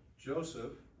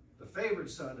 Joseph, the favored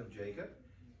son of Jacob,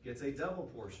 gets a double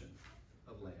portion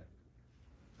of land.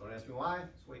 Don't ask me why,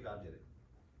 it's the way God did it.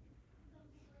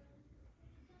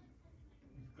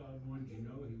 If God wanted you to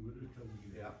know, he would have told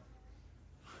you. Yeah.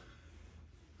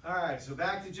 All right, so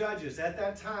back to Judges. At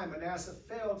that time, Manasseh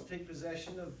failed to take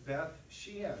possession of Beth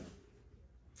Shean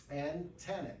and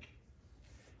Tanakh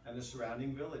and the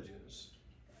surrounding villages,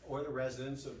 or the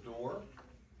residents of Dor,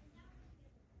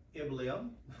 Ibleam,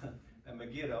 and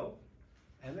Megiddo,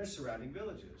 and their surrounding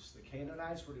villages. The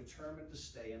Canaanites were determined to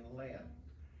stay in the land.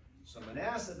 So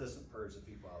Manasseh doesn't purge the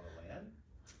people out of the land,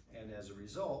 and as a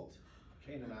result,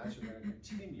 Canaanites are going to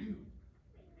continue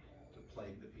to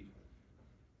plague the people.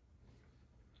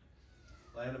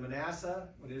 Land of Manasseh,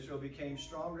 when Israel became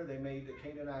stronger, they made the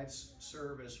Canaanites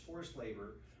serve as forced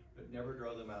labor, but never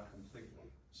drove them out completely.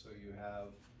 So you have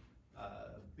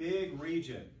a big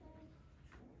region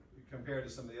compared to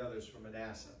some of the others from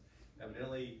Manasseh.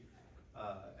 Evidently,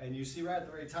 and you see right at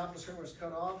the very top of the screen where it's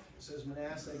cut off, it says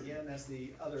Manasseh again, that's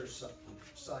the other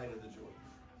side of the Jordan.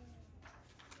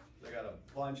 They got a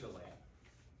bunch of land.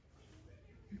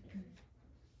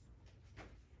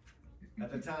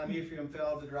 At the time, Ephraim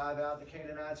failed to drive out the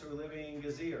Canaanites who were living in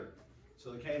Gezer.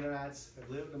 So the Canaanites have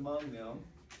lived among them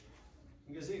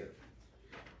in Gezer.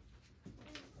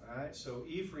 All right, so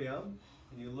Ephraim,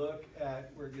 when you look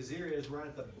at where Gezer is, right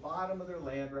at the bottom of their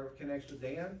land, right where it connects with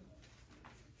Dan,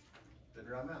 they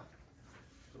drive them out.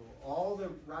 So all the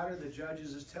writer of the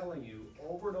Judges is telling you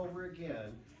over and over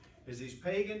again is these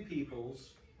pagan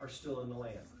peoples are still in the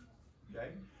land. Okay?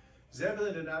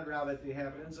 Zebulun did not drive out the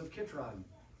inhabitants of Kitron,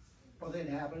 or the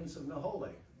inhabitants of Nahol.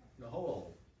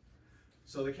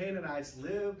 So the Canaanites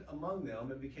lived among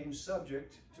them and became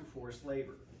subject to forced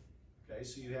labor. Okay,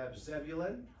 so you have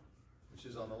Zebulun, which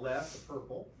is on the left, the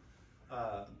purple.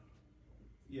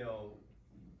 You know,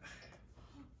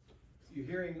 you're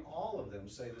hearing all of them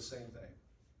say the same thing.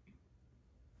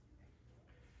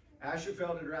 Asher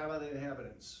fell to drive out the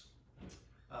inhabitants.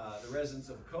 The residents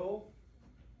of Ko,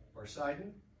 or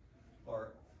Sidon,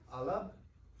 or Alab,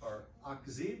 or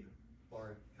Akzib,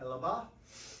 or Helabah,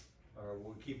 or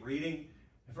we'll keep reading.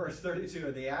 In verse 32,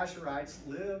 and the Asherites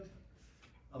lived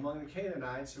among the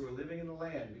Canaanites who were living in the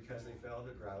land because they failed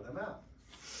to drive them out.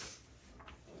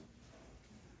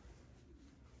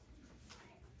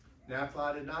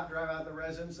 Naphtali did not drive out the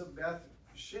residents of Beth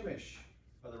Shemesh,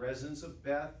 or the residents of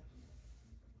Beth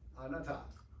Anathah.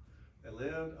 They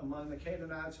lived among the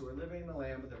Canaanites who were living in the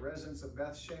land, but the residents of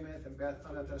Beth Shemesh and Beth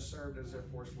Anathah served as their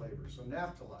forced labor. So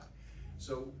Naphtali.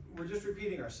 So we're just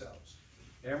repeating ourselves.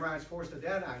 The Amorites forced the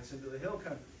Danites into the hill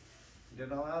country and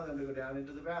didn't allow them to go down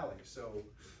into the valley. So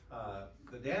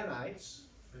the Danites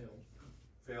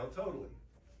failed totally.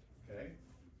 Okay?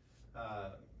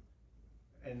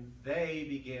 And they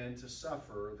began to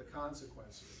suffer the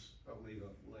consequences of leaving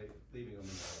them in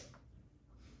the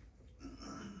land.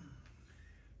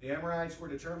 The Amorites were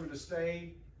determined to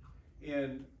stay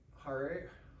in Haris,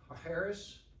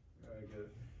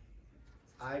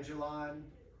 Aijalon,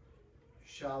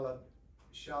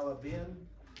 Shalabin.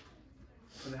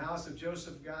 When the house of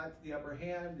Joseph got the upper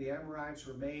hand, the Amorites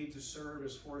were made to serve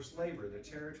as forced labor. The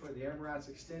territory of the Amorites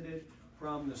extended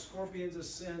from the Scorpion's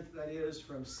Ascent, that is,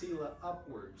 from Selah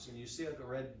upwards. And you see the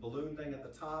red balloon thing at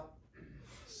the top,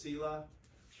 Selah.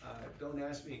 Don't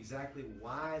ask me exactly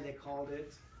why they called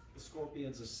it the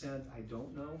Scorpion's Ascent. I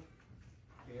don't know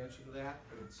the answer to that,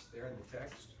 but it's there in the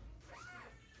text.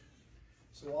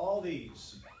 So all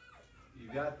these,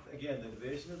 you've got, again, the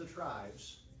division of the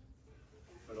tribes,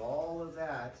 but all of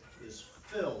that is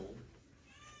filled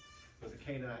with the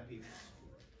Canaanite peoples.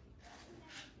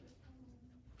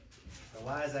 Now,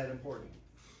 why is that important?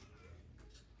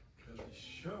 Because it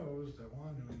shows that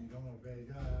one, when you don't obey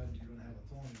God, you're going to have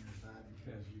a thorn in your side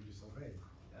because you disobeyed.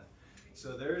 Yeah.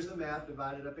 So there's the map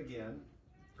divided up again,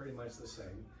 pretty much the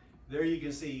same. There you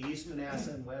can see East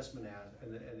Manasseh and West Manasseh,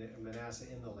 and Manasseh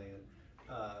in the land.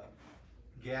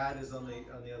 Gad is on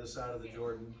the other side of the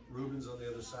Jordan. Reuben's on the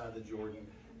other side of the Jordan.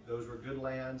 Those were good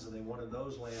lands, and they wanted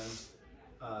those lands.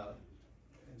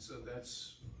 And so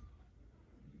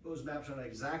those maps are not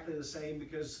exactly the same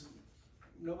because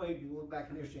nobody can look back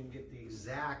in history and get the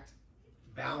exact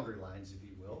boundary lines, if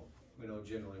you will. We know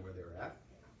generally where they're at.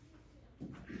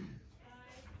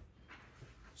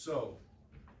 So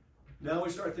now we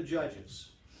start the Judges.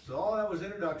 So all that was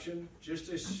introduction,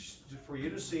 just for you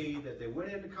to see that they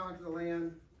went in to conquer the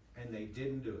land and they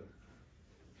didn't do it.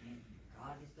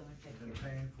 God is going to take They've care been of it.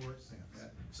 paying for it since. Yeah.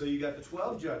 So you got the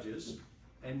 12 judges,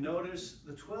 and notice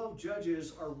the 12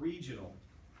 judges are regional.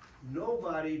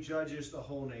 Nobody judges the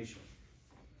whole nation.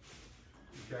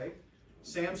 Okay?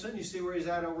 Samson, you see where he's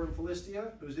at over in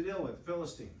Philistia? Who's he dealing with?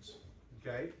 Philistines.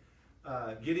 Okay?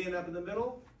 Gideon up in the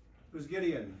middle? Who's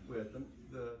Gideon with?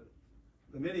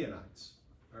 The Midianites.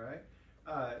 All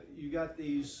right? You got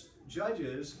these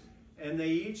judges, and they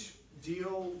each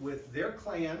deal with their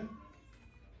clan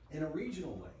in a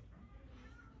regional way.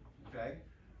 Okay?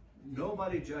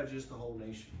 Nobody judges the whole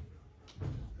nation.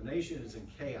 The nation is in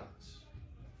chaos.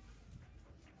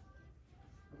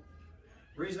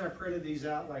 The reason I printed these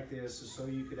out like this is so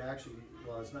you could actually,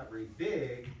 well, it's not very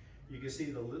big, you can see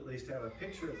at least have a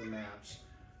picture of the maps.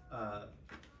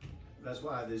 That's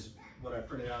why what I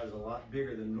printed out is a lot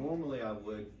bigger than normally I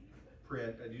would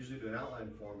print. I'd usually do an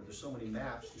outline form, but there's so many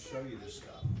maps to show you this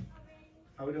stuff.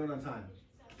 How are we doing on time?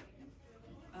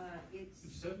 It's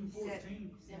 7:14.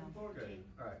 7:14. Good.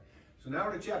 All right. So now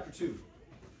we're to chapter 2.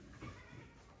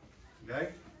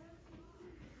 Okay?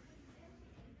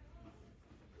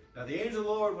 Now the angel of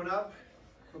the Lord went up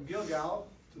from Gilgal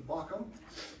to Bochum,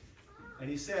 and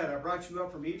he said, I brought you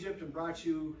up from Egypt and brought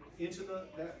you into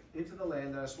the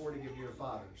land that I swore to give to your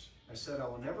fathers. I said, I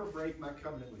will never break my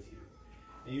covenant with you,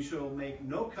 and you shall make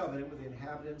no covenant with the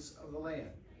inhabitants of the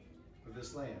land, of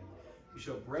this land. You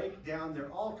shall break down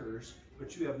their altars,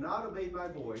 but you have not obeyed my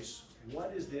voice.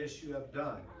 What is this you have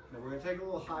done? Now we're going to take a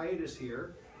little hiatus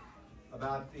here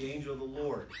about the angel of the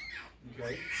Lord.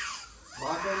 Okay?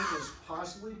 Bochum is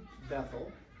possibly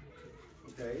Bethel.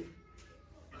 Okay?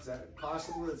 Is that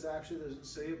possible? It's actually the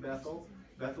city of Bethel.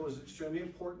 Bethel is an extremely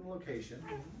important location.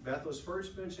 Bethel was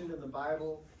first mentioned in the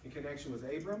Bible in connection with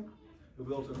Abram, who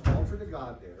built an altar to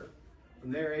God there.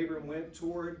 From there, Abram went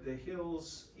toward the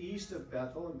hills east of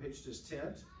Bethel and pitched his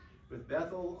tent, with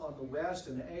Bethel on the west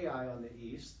and Ai on the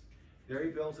east. There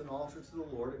he built an altar to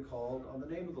the Lord and called on the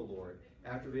name of the Lord.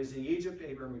 After visiting Egypt,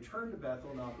 Abram returned to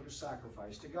Bethel and offered a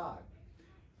sacrifice to God.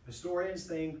 Historians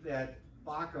think that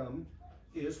Bochum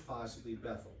is possibly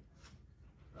Bethel.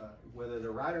 Whether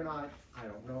they're right or not, I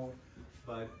don't know,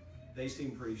 but they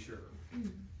seem pretty sure.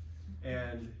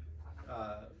 And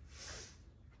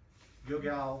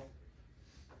Gilgal,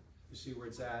 you see where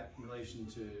it's at in relation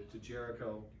to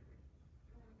Jericho.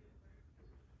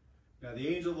 Now, the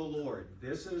angel of the Lord,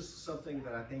 this is something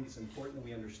that I think is important that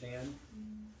we understand.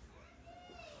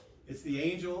 It's the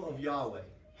angel of Yahweh,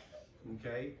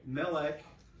 okay? Melech,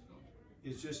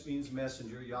 it just means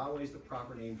messenger. Yahweh is the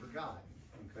proper name for God,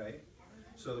 okay?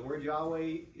 So the word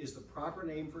Yahweh is the proper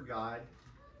name for God.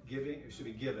 It should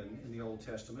be given in the Old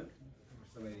Testament.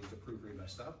 Somebody needs to proofread my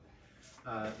stuff.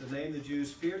 The name the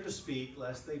Jews feared to speak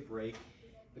lest they break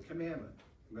the commandment.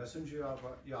 The messenger of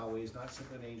Yahweh is not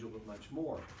simply an angel, but much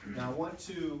more. Now I want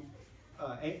to,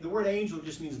 the word angel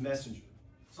just means messenger.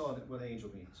 That's all what angel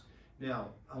means. Now,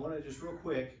 I want to just real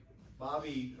quick,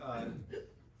 Bobby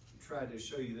tried to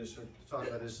show you this, or talk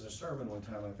about this in a sermon one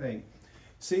time, I think.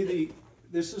 See,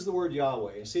 this is the word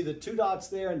Yahweh. See the two dots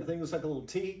there and the thing looks like a little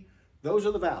T? Those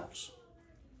are the vowels.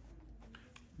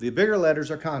 The bigger letters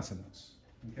are consonants,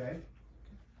 okay?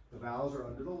 The vowels are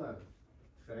under the letter,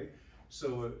 okay?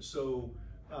 So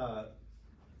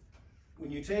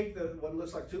when you take what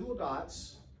looks like two little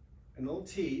dots and a little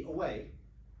T away,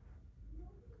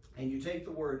 and you take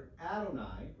the word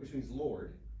Adonai, which means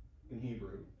Lord in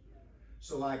Hebrew.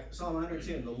 So like Psalm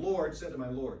 110, the Lord said to my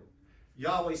Lord.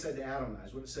 Yahweh said to Adonai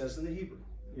is what it says in the Hebrew,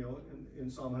 you know, in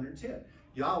Psalm 110.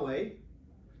 Yahweh,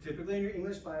 typically in your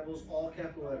English Bibles, all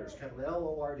capital letters, capital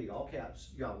L-O-R-D, all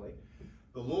caps, Yahweh.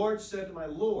 The Lord said to my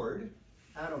Lord,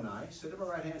 Adonai, sit at my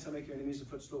right hand, so I make your enemies a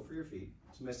footstool for your feet.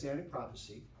 It's a messianic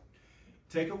prophecy.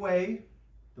 Take away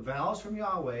the vowels from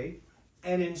Yahweh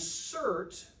and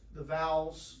insert the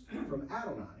vowels from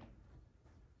Adonai.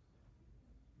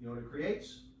 You know what it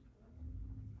creates?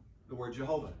 The word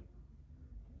Jehovah.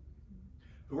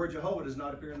 The word Jehovah does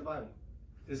not appear in the Bible.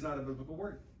 It is not a biblical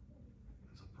word.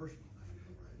 It's a personal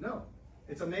name, right? No,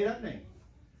 it's a made-up name.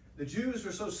 The Jews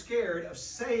were so scared of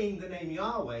saying the name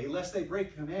Yahweh, lest they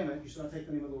break the commandment, you shall not take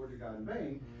the name of the Lord your God in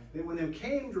vain, that when they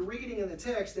came to reading in the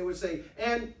text, they would say,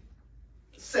 and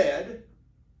said,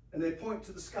 and they point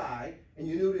to the sky, and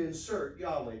you knew to insert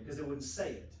Yahweh because they wouldn't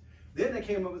say it. Then they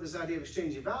came up with this idea of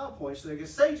exchanging vowel points so they could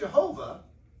say Jehovah,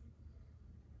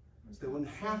 so they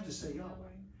wouldn't have to say Yahweh.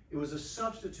 It was a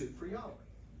substitute for Yahweh.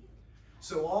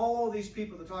 So all these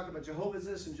people that talk about Jehovah's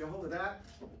this and Jehovah that,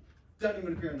 doesn't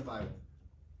even appear in the Bible.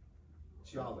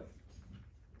 It's Yahweh.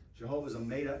 Jehovah is a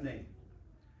made-up name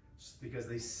because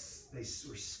they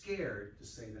were scared to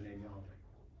say the name Yahweh.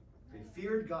 They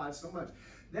feared God so much.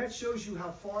 That shows you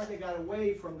how far they got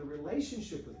away from the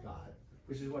relationship with God,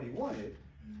 which is what he wanted.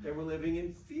 They were living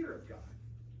in fear of God.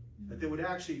 That they would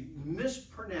actually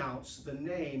mispronounce the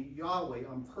name Yahweh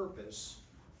on purpose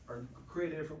or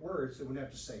create a different word so they wouldn't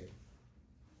have to say it.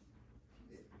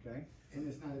 Okay? And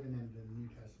it's not even in the New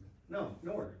Testament. No,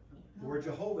 nowhere. The word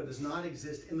Jehovah does not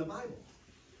exist in the Bible.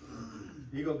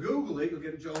 You go Google it, you'll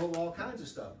get Jehovah, all kinds of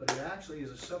stuff, but it actually is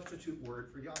a substitute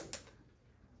word for Yahweh.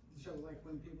 So like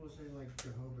when people say like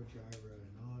Jehovah Jireh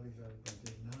and all these other things,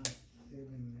 they're not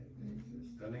even, they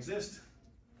exist. Doesn't exist.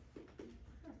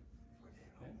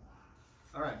 Okay.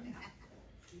 All right.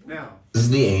 Now, Is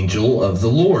the angel of the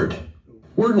Lord?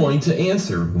 We're going to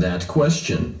answer that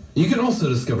question. You can also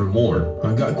discover more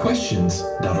on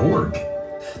GotQuestions.org.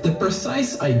 The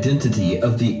precise identity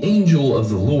of the angel of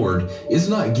the Lord is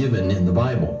not given in the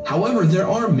Bible. However, there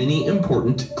are many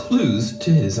important clues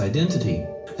to his identity.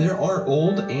 There are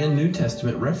Old and New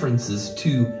Testament references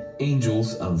to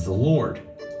angels of the Lord,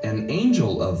 an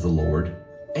angel of the Lord,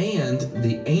 and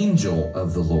the angel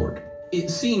of the Lord. It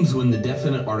seems when the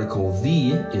definite article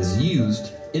 "the" is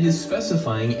used, it is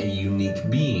specifying a unique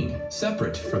being,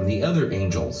 separate from the other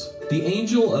angels. The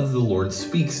angel of the Lord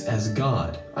speaks as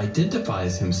God,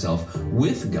 identifies himself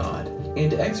with God,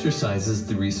 and exercises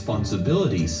the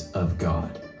responsibilities of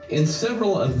God. In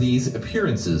several of these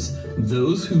appearances,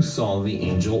 those who saw the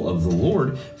angel of the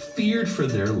Lord feared for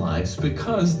their lives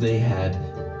because they had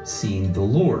seen the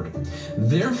Lord.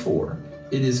 Therefore,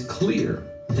 it is clear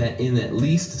that in at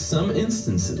least some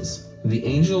instances, the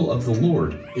angel of the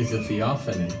Lord is a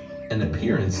theophany, an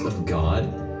appearance of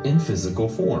God in physical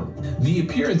form. The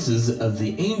appearances of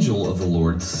the angel of the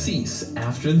Lord cease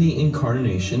after the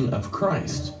incarnation of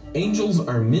Christ. Angels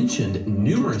are mentioned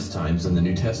numerous times in the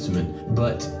New Testament,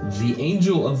 but the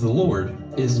angel of the Lord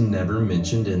is never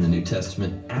mentioned in the New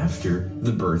Testament after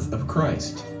the birth of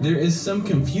Christ. There is some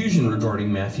confusion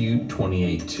regarding Matthew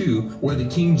 28:2, where the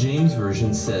King James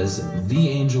Version says, "The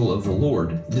angel of the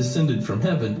Lord descended from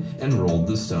heaven and rolled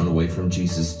the stone away from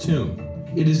Jesus' tomb."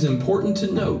 It is important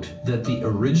to note that the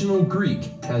original Greek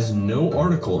has no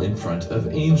article in front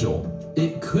of angel.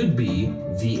 It could be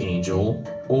the angel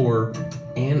or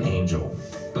an angel,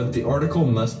 but the article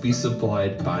must be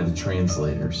supplied by the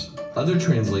translators. Other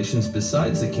translations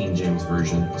besides the King James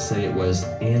Version say it was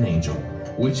an angel,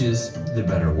 which is the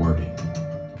better wording.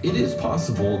 It is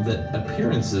possible that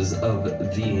appearances of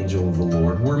the angel of the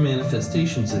Lord were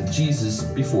manifestations of Jesus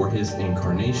before his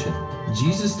incarnation.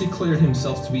 Jesus declared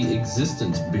himself to be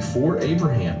existent before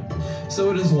Abraham, so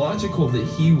it is logical that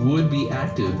he would be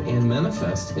active and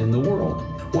manifest in the world.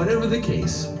 Whatever the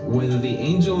case, whether the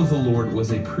angel of the Lord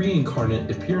was a pre-incarnate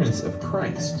appearance of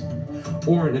Christ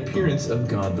or an appearance of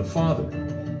God the Father,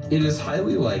 it is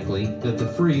highly likely that the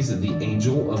phrase "the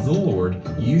angel of the Lord"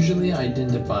 usually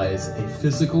identifies a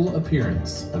physical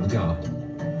appearance of God.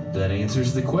 That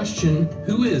answers the question,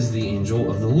 who is the angel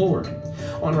of the Lord?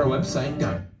 On our website,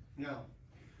 Now,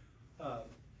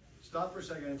 stop for a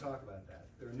second and talk about that.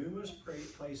 There are numerous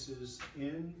places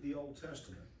in the Old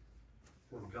Testament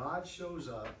where God shows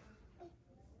up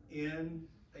in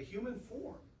a human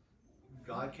form.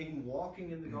 God came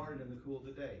walking in the garden in the cool of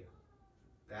the day.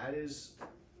 That is,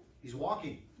 he's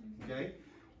walking, okay?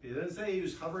 It doesn't say he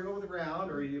was hovering over the ground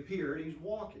or he appeared, he's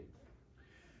walking.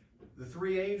 The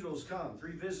three angels come,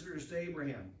 three visitors to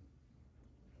Abraham.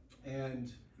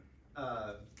 And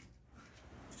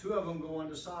two of them go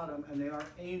into Sodom, and they are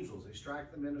angels. They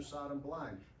strike the men of Sodom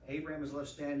blind. Abraham is left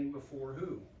standing before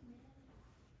who?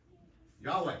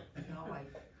 Yahweh. Yahweh.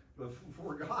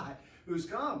 Before God, who's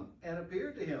come and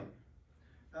appeared to him.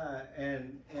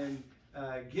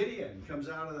 Gideon comes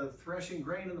out of the threshing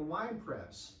grain in the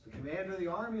winepress, the commander of the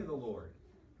army of the Lord.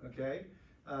 Okay?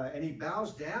 And he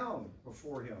bows down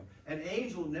before him. An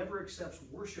angel never accepts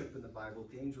worship in the Bible.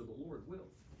 The angel of the Lord will.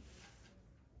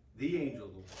 The angel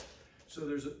of the Lord. So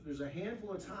there's a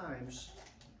handful of times,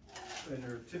 and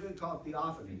they're typically called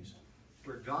theophanies,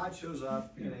 where God shows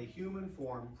up in a human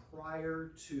form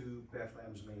prior to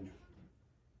Bethlehem's manger.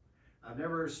 I've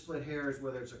never split hairs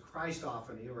whether it's a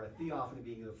Christophany or a theophany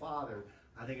being the Father.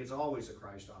 I think it's always a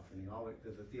Christophany.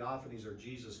 The theophanies are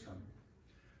Jesus coming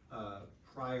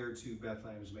prior to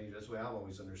Bethlehem's manger. That's the way I've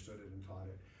always understood it and taught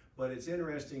it. But it's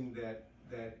interesting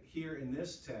that here in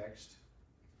this text,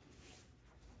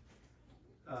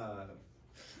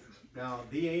 now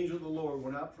the angel of the Lord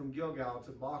went up from Gilgal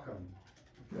to Bochum.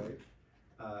 Okay,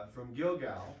 from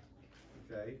Gilgal.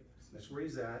 Okay, that's where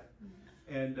he's at,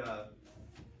 and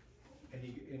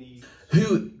he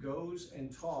goes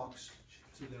and talks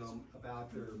to them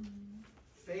about their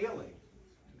failing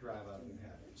to drive out the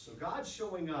inhabitants. So God's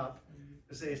showing up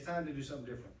to say it's time to do something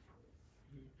different.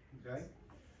 Okay?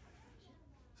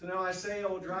 So now I say I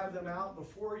will drive them out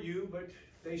before you, but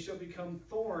they shall become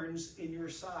thorns in your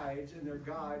sides, and their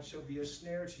God shall be a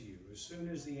snare to you. As soon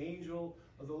as the angel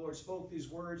of the Lord spoke these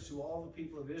words to all the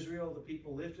people of Israel, the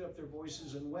people lifted up their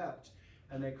voices and wept,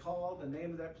 and they called the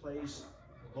name of that place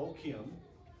Bochim,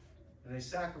 and they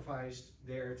sacrificed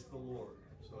there to the Lord.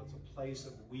 So it's a place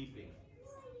of weeping.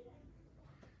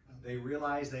 They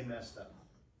realized they messed up.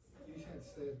 You had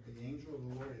said the angel of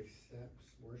the Lord accepts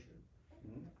worship.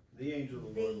 Mm-hmm. The angel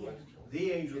of the Lord.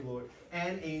 The angel of the Lord.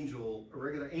 An angel, a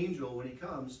regular angel, when he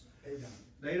comes,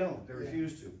 they don't. They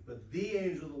refuse to. But the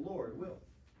angel of the Lord will.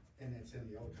 And it's in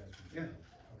the Old Testament.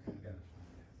 Yeah. Okay.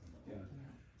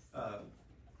 Yeah.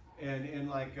 And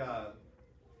like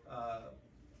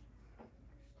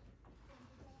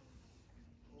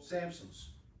Samson's,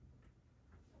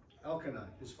 Elkanah,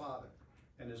 his father,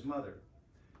 and his mother,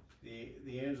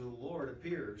 the angel of the Lord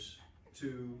appears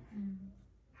to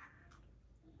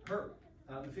her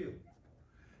out in the field.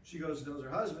 She goes and tells her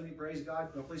husband, he prays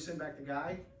God, please send back the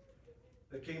guy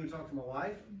that came to talk to my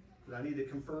wife, because I need to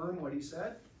confirm what he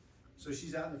said. So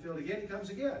she's out in the field again, he comes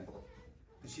again.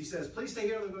 And she says, please stay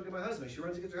here and go get my husband. She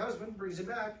runs and gets her husband, brings him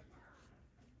back,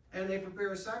 and they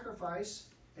prepare a sacrifice,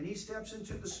 and he steps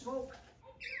into the smoke,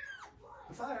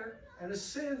 the fire, and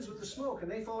ascends with the smoke,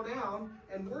 and they fall down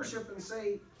and worship and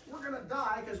say, we're going to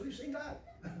die because we've seen God.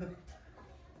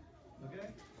 Okay?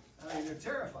 I mean, they're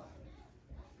terrified.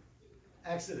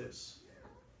 Exodus.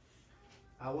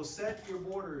 I will set your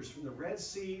borders from the Red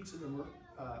Sea to the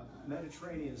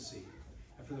Mediterranean Sea,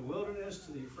 and from the wilderness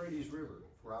to the Euphrates River,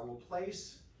 for I will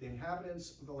place the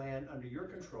inhabitants of the land under your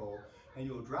control. and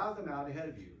you will drive them out ahead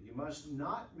of you. You must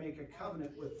not make a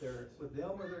covenant with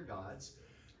them or their gods.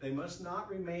 They must not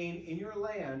remain in your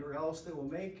land, or else they will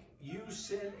make you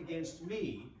sin against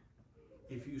me.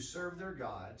 If you serve their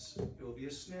gods, it will be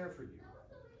a snare for you.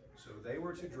 So they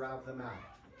were to drive them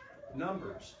out.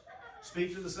 Numbers.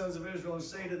 Speak to the sons of Israel and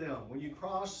say to them, when you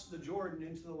cross the Jordan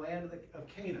into the land of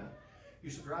Canaan, you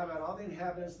shall drive out all the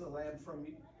inhabitants of the land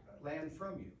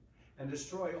from you, and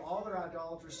destroy all their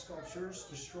idolatrous sculptures,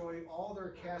 destroy all their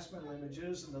cast metal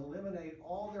images, and eliminate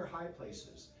all their high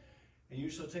places. And you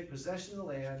shall take possession of the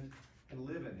land and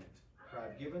live in it. For I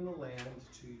have given the land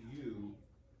to you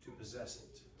to possess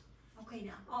it. Okay,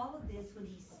 now all of this, when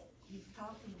he's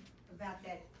talking about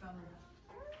that from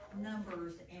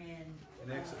Numbers and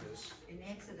In Exodus.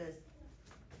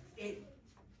 It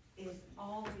is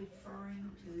all referring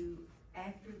to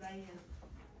after they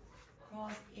have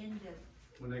crossed into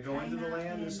When they go into the Canaan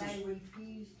land, and this is, they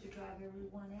refuse to drive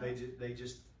everyone out. they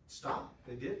just stopped.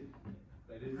 They didn't.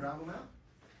 They didn't drive them out.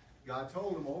 God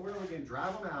told them over and over again,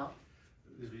 drive them out.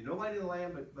 There'd be nobody in the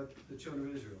land but the children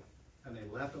of Israel. And they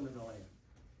left them in the land.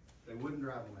 They wouldn't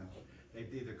drive them out. They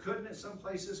either couldn't at some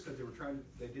places because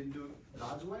they didn't do it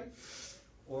God's way,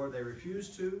 or they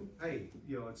refused to. Hey,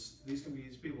 these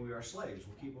people we are slaves.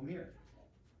 We'll keep them here.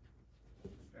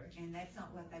 Okay? And that's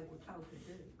not what they were told to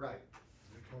do. Right.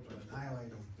 They're told to annihilate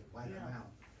them, wipe them Yeah.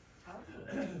 out.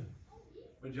 Oh,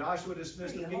 When Joshua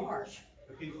dismissed the pretty people, harsh.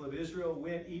 the people of Israel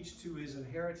went each to his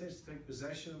inheritance to take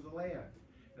possession of the land.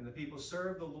 And the people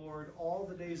served the Lord all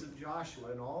the days of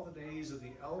Joshua and all the days of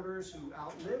the elders who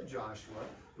outlived Joshua,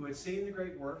 who had seen the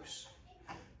great works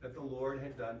that the Lord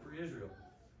had done for Israel.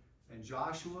 And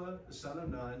Joshua, the son of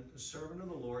Nun, the servant of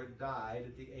the Lord, died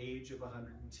at the age of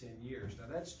 110 years. Now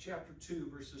that's chapter 2,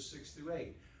 verses 6 through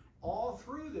 8. All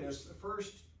through this, the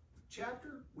first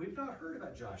chapter, we've not heard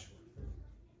about Joshua.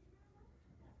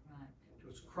 Right.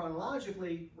 So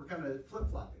chronologically, we're kind of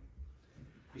flip-flopping.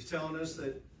 He's telling us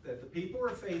that the people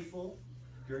were faithful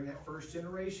during that first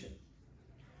generation.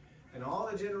 And all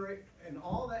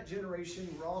that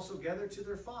generation were also gathered to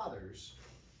their fathers.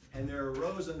 And there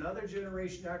arose another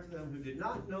generation after them who did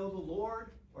not know the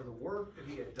Lord or the work that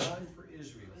he had done for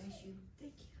Israel. Bless you.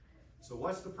 Thank you. So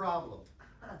what's the problem?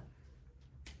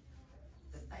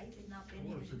 The faith has not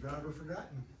been Or in it's the it. driver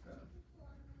forgotten.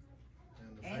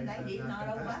 And the faith they has did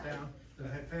not been passed obey. down. The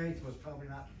faith was probably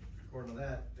not, according to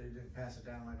that, they didn't pass it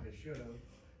down like they should have.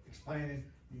 Explaining,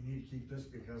 you need to keep this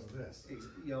because of this.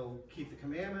 Keep the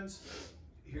commandments.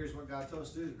 Here's what God told us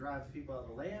to do to drive the people out of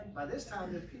the land. By this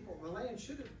time, the land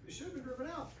should have been driven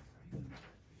out.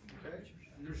 Okay?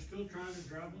 And they're still trying to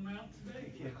drive them out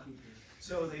today. Yeah.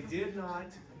 So they did not.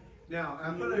 Now,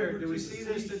 I'm put here, do we see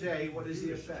this today? What is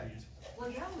the effect?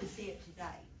 Well, you always see it today,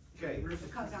 Okay.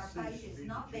 because our faith is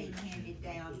not being handed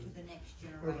down to the next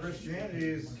Well, generation. Christianity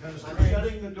is kind of I'm strange.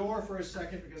 shutting the door for a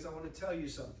second because I want to tell you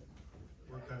something.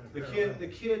 We're kind of The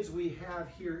kids we have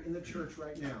here in the church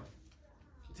right now,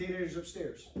 the teenagers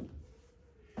upstairs,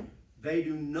 they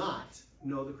do not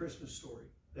know the Christmas story.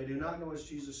 They do not know it's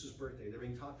Jesus' birthday. They're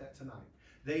being taught that tonight.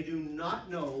 They do not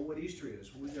know what Easter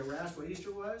is. When they were asked what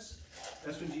Easter was,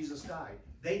 that's when Jesus died.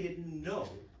 They didn't know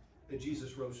that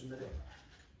Jesus rose from the dead.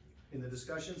 In the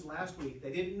discussions last week,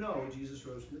 they didn't know Jesus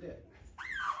rose from the dead.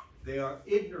 They are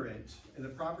ignorant, in the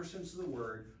proper sense of the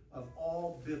word, of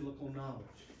all biblical knowledge.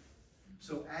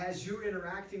 So as you're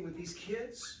interacting with these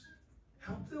kids,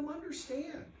 help them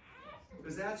understand.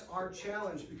 Because that's our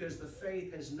challenge, because the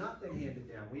faith has not been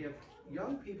handed down. We have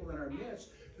young people in our midst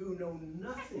who know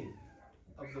nothing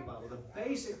of the Bible. The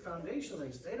basic foundational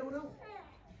things, they don't know.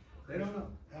 They don't know.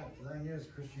 The thing is,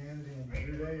 Christianity and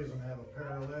Judaism have a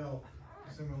parallel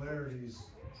similarities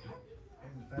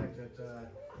in the fact that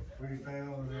we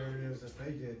fail in the areas that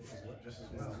they did just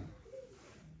as well.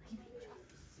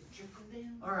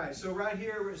 All right, so right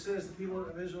here where it says the people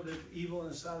of Israel did evil in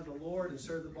the sight of the Lord and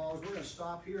served the Baals, we're going to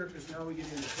stop here because now we get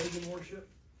into pagan worship.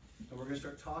 And we're going to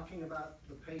start talking about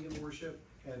the pagan worship.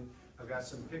 And I've got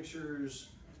some pictures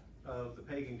of the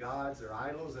pagan gods, their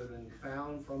idols that have been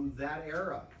found from that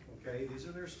era. Okay, these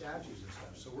are their statues and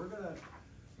stuff. So we're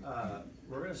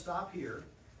going to stop here.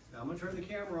 Now I'm going to turn the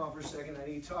camera off for a second. I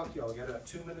need to talk to y'all. We got about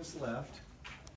 2 minutes left.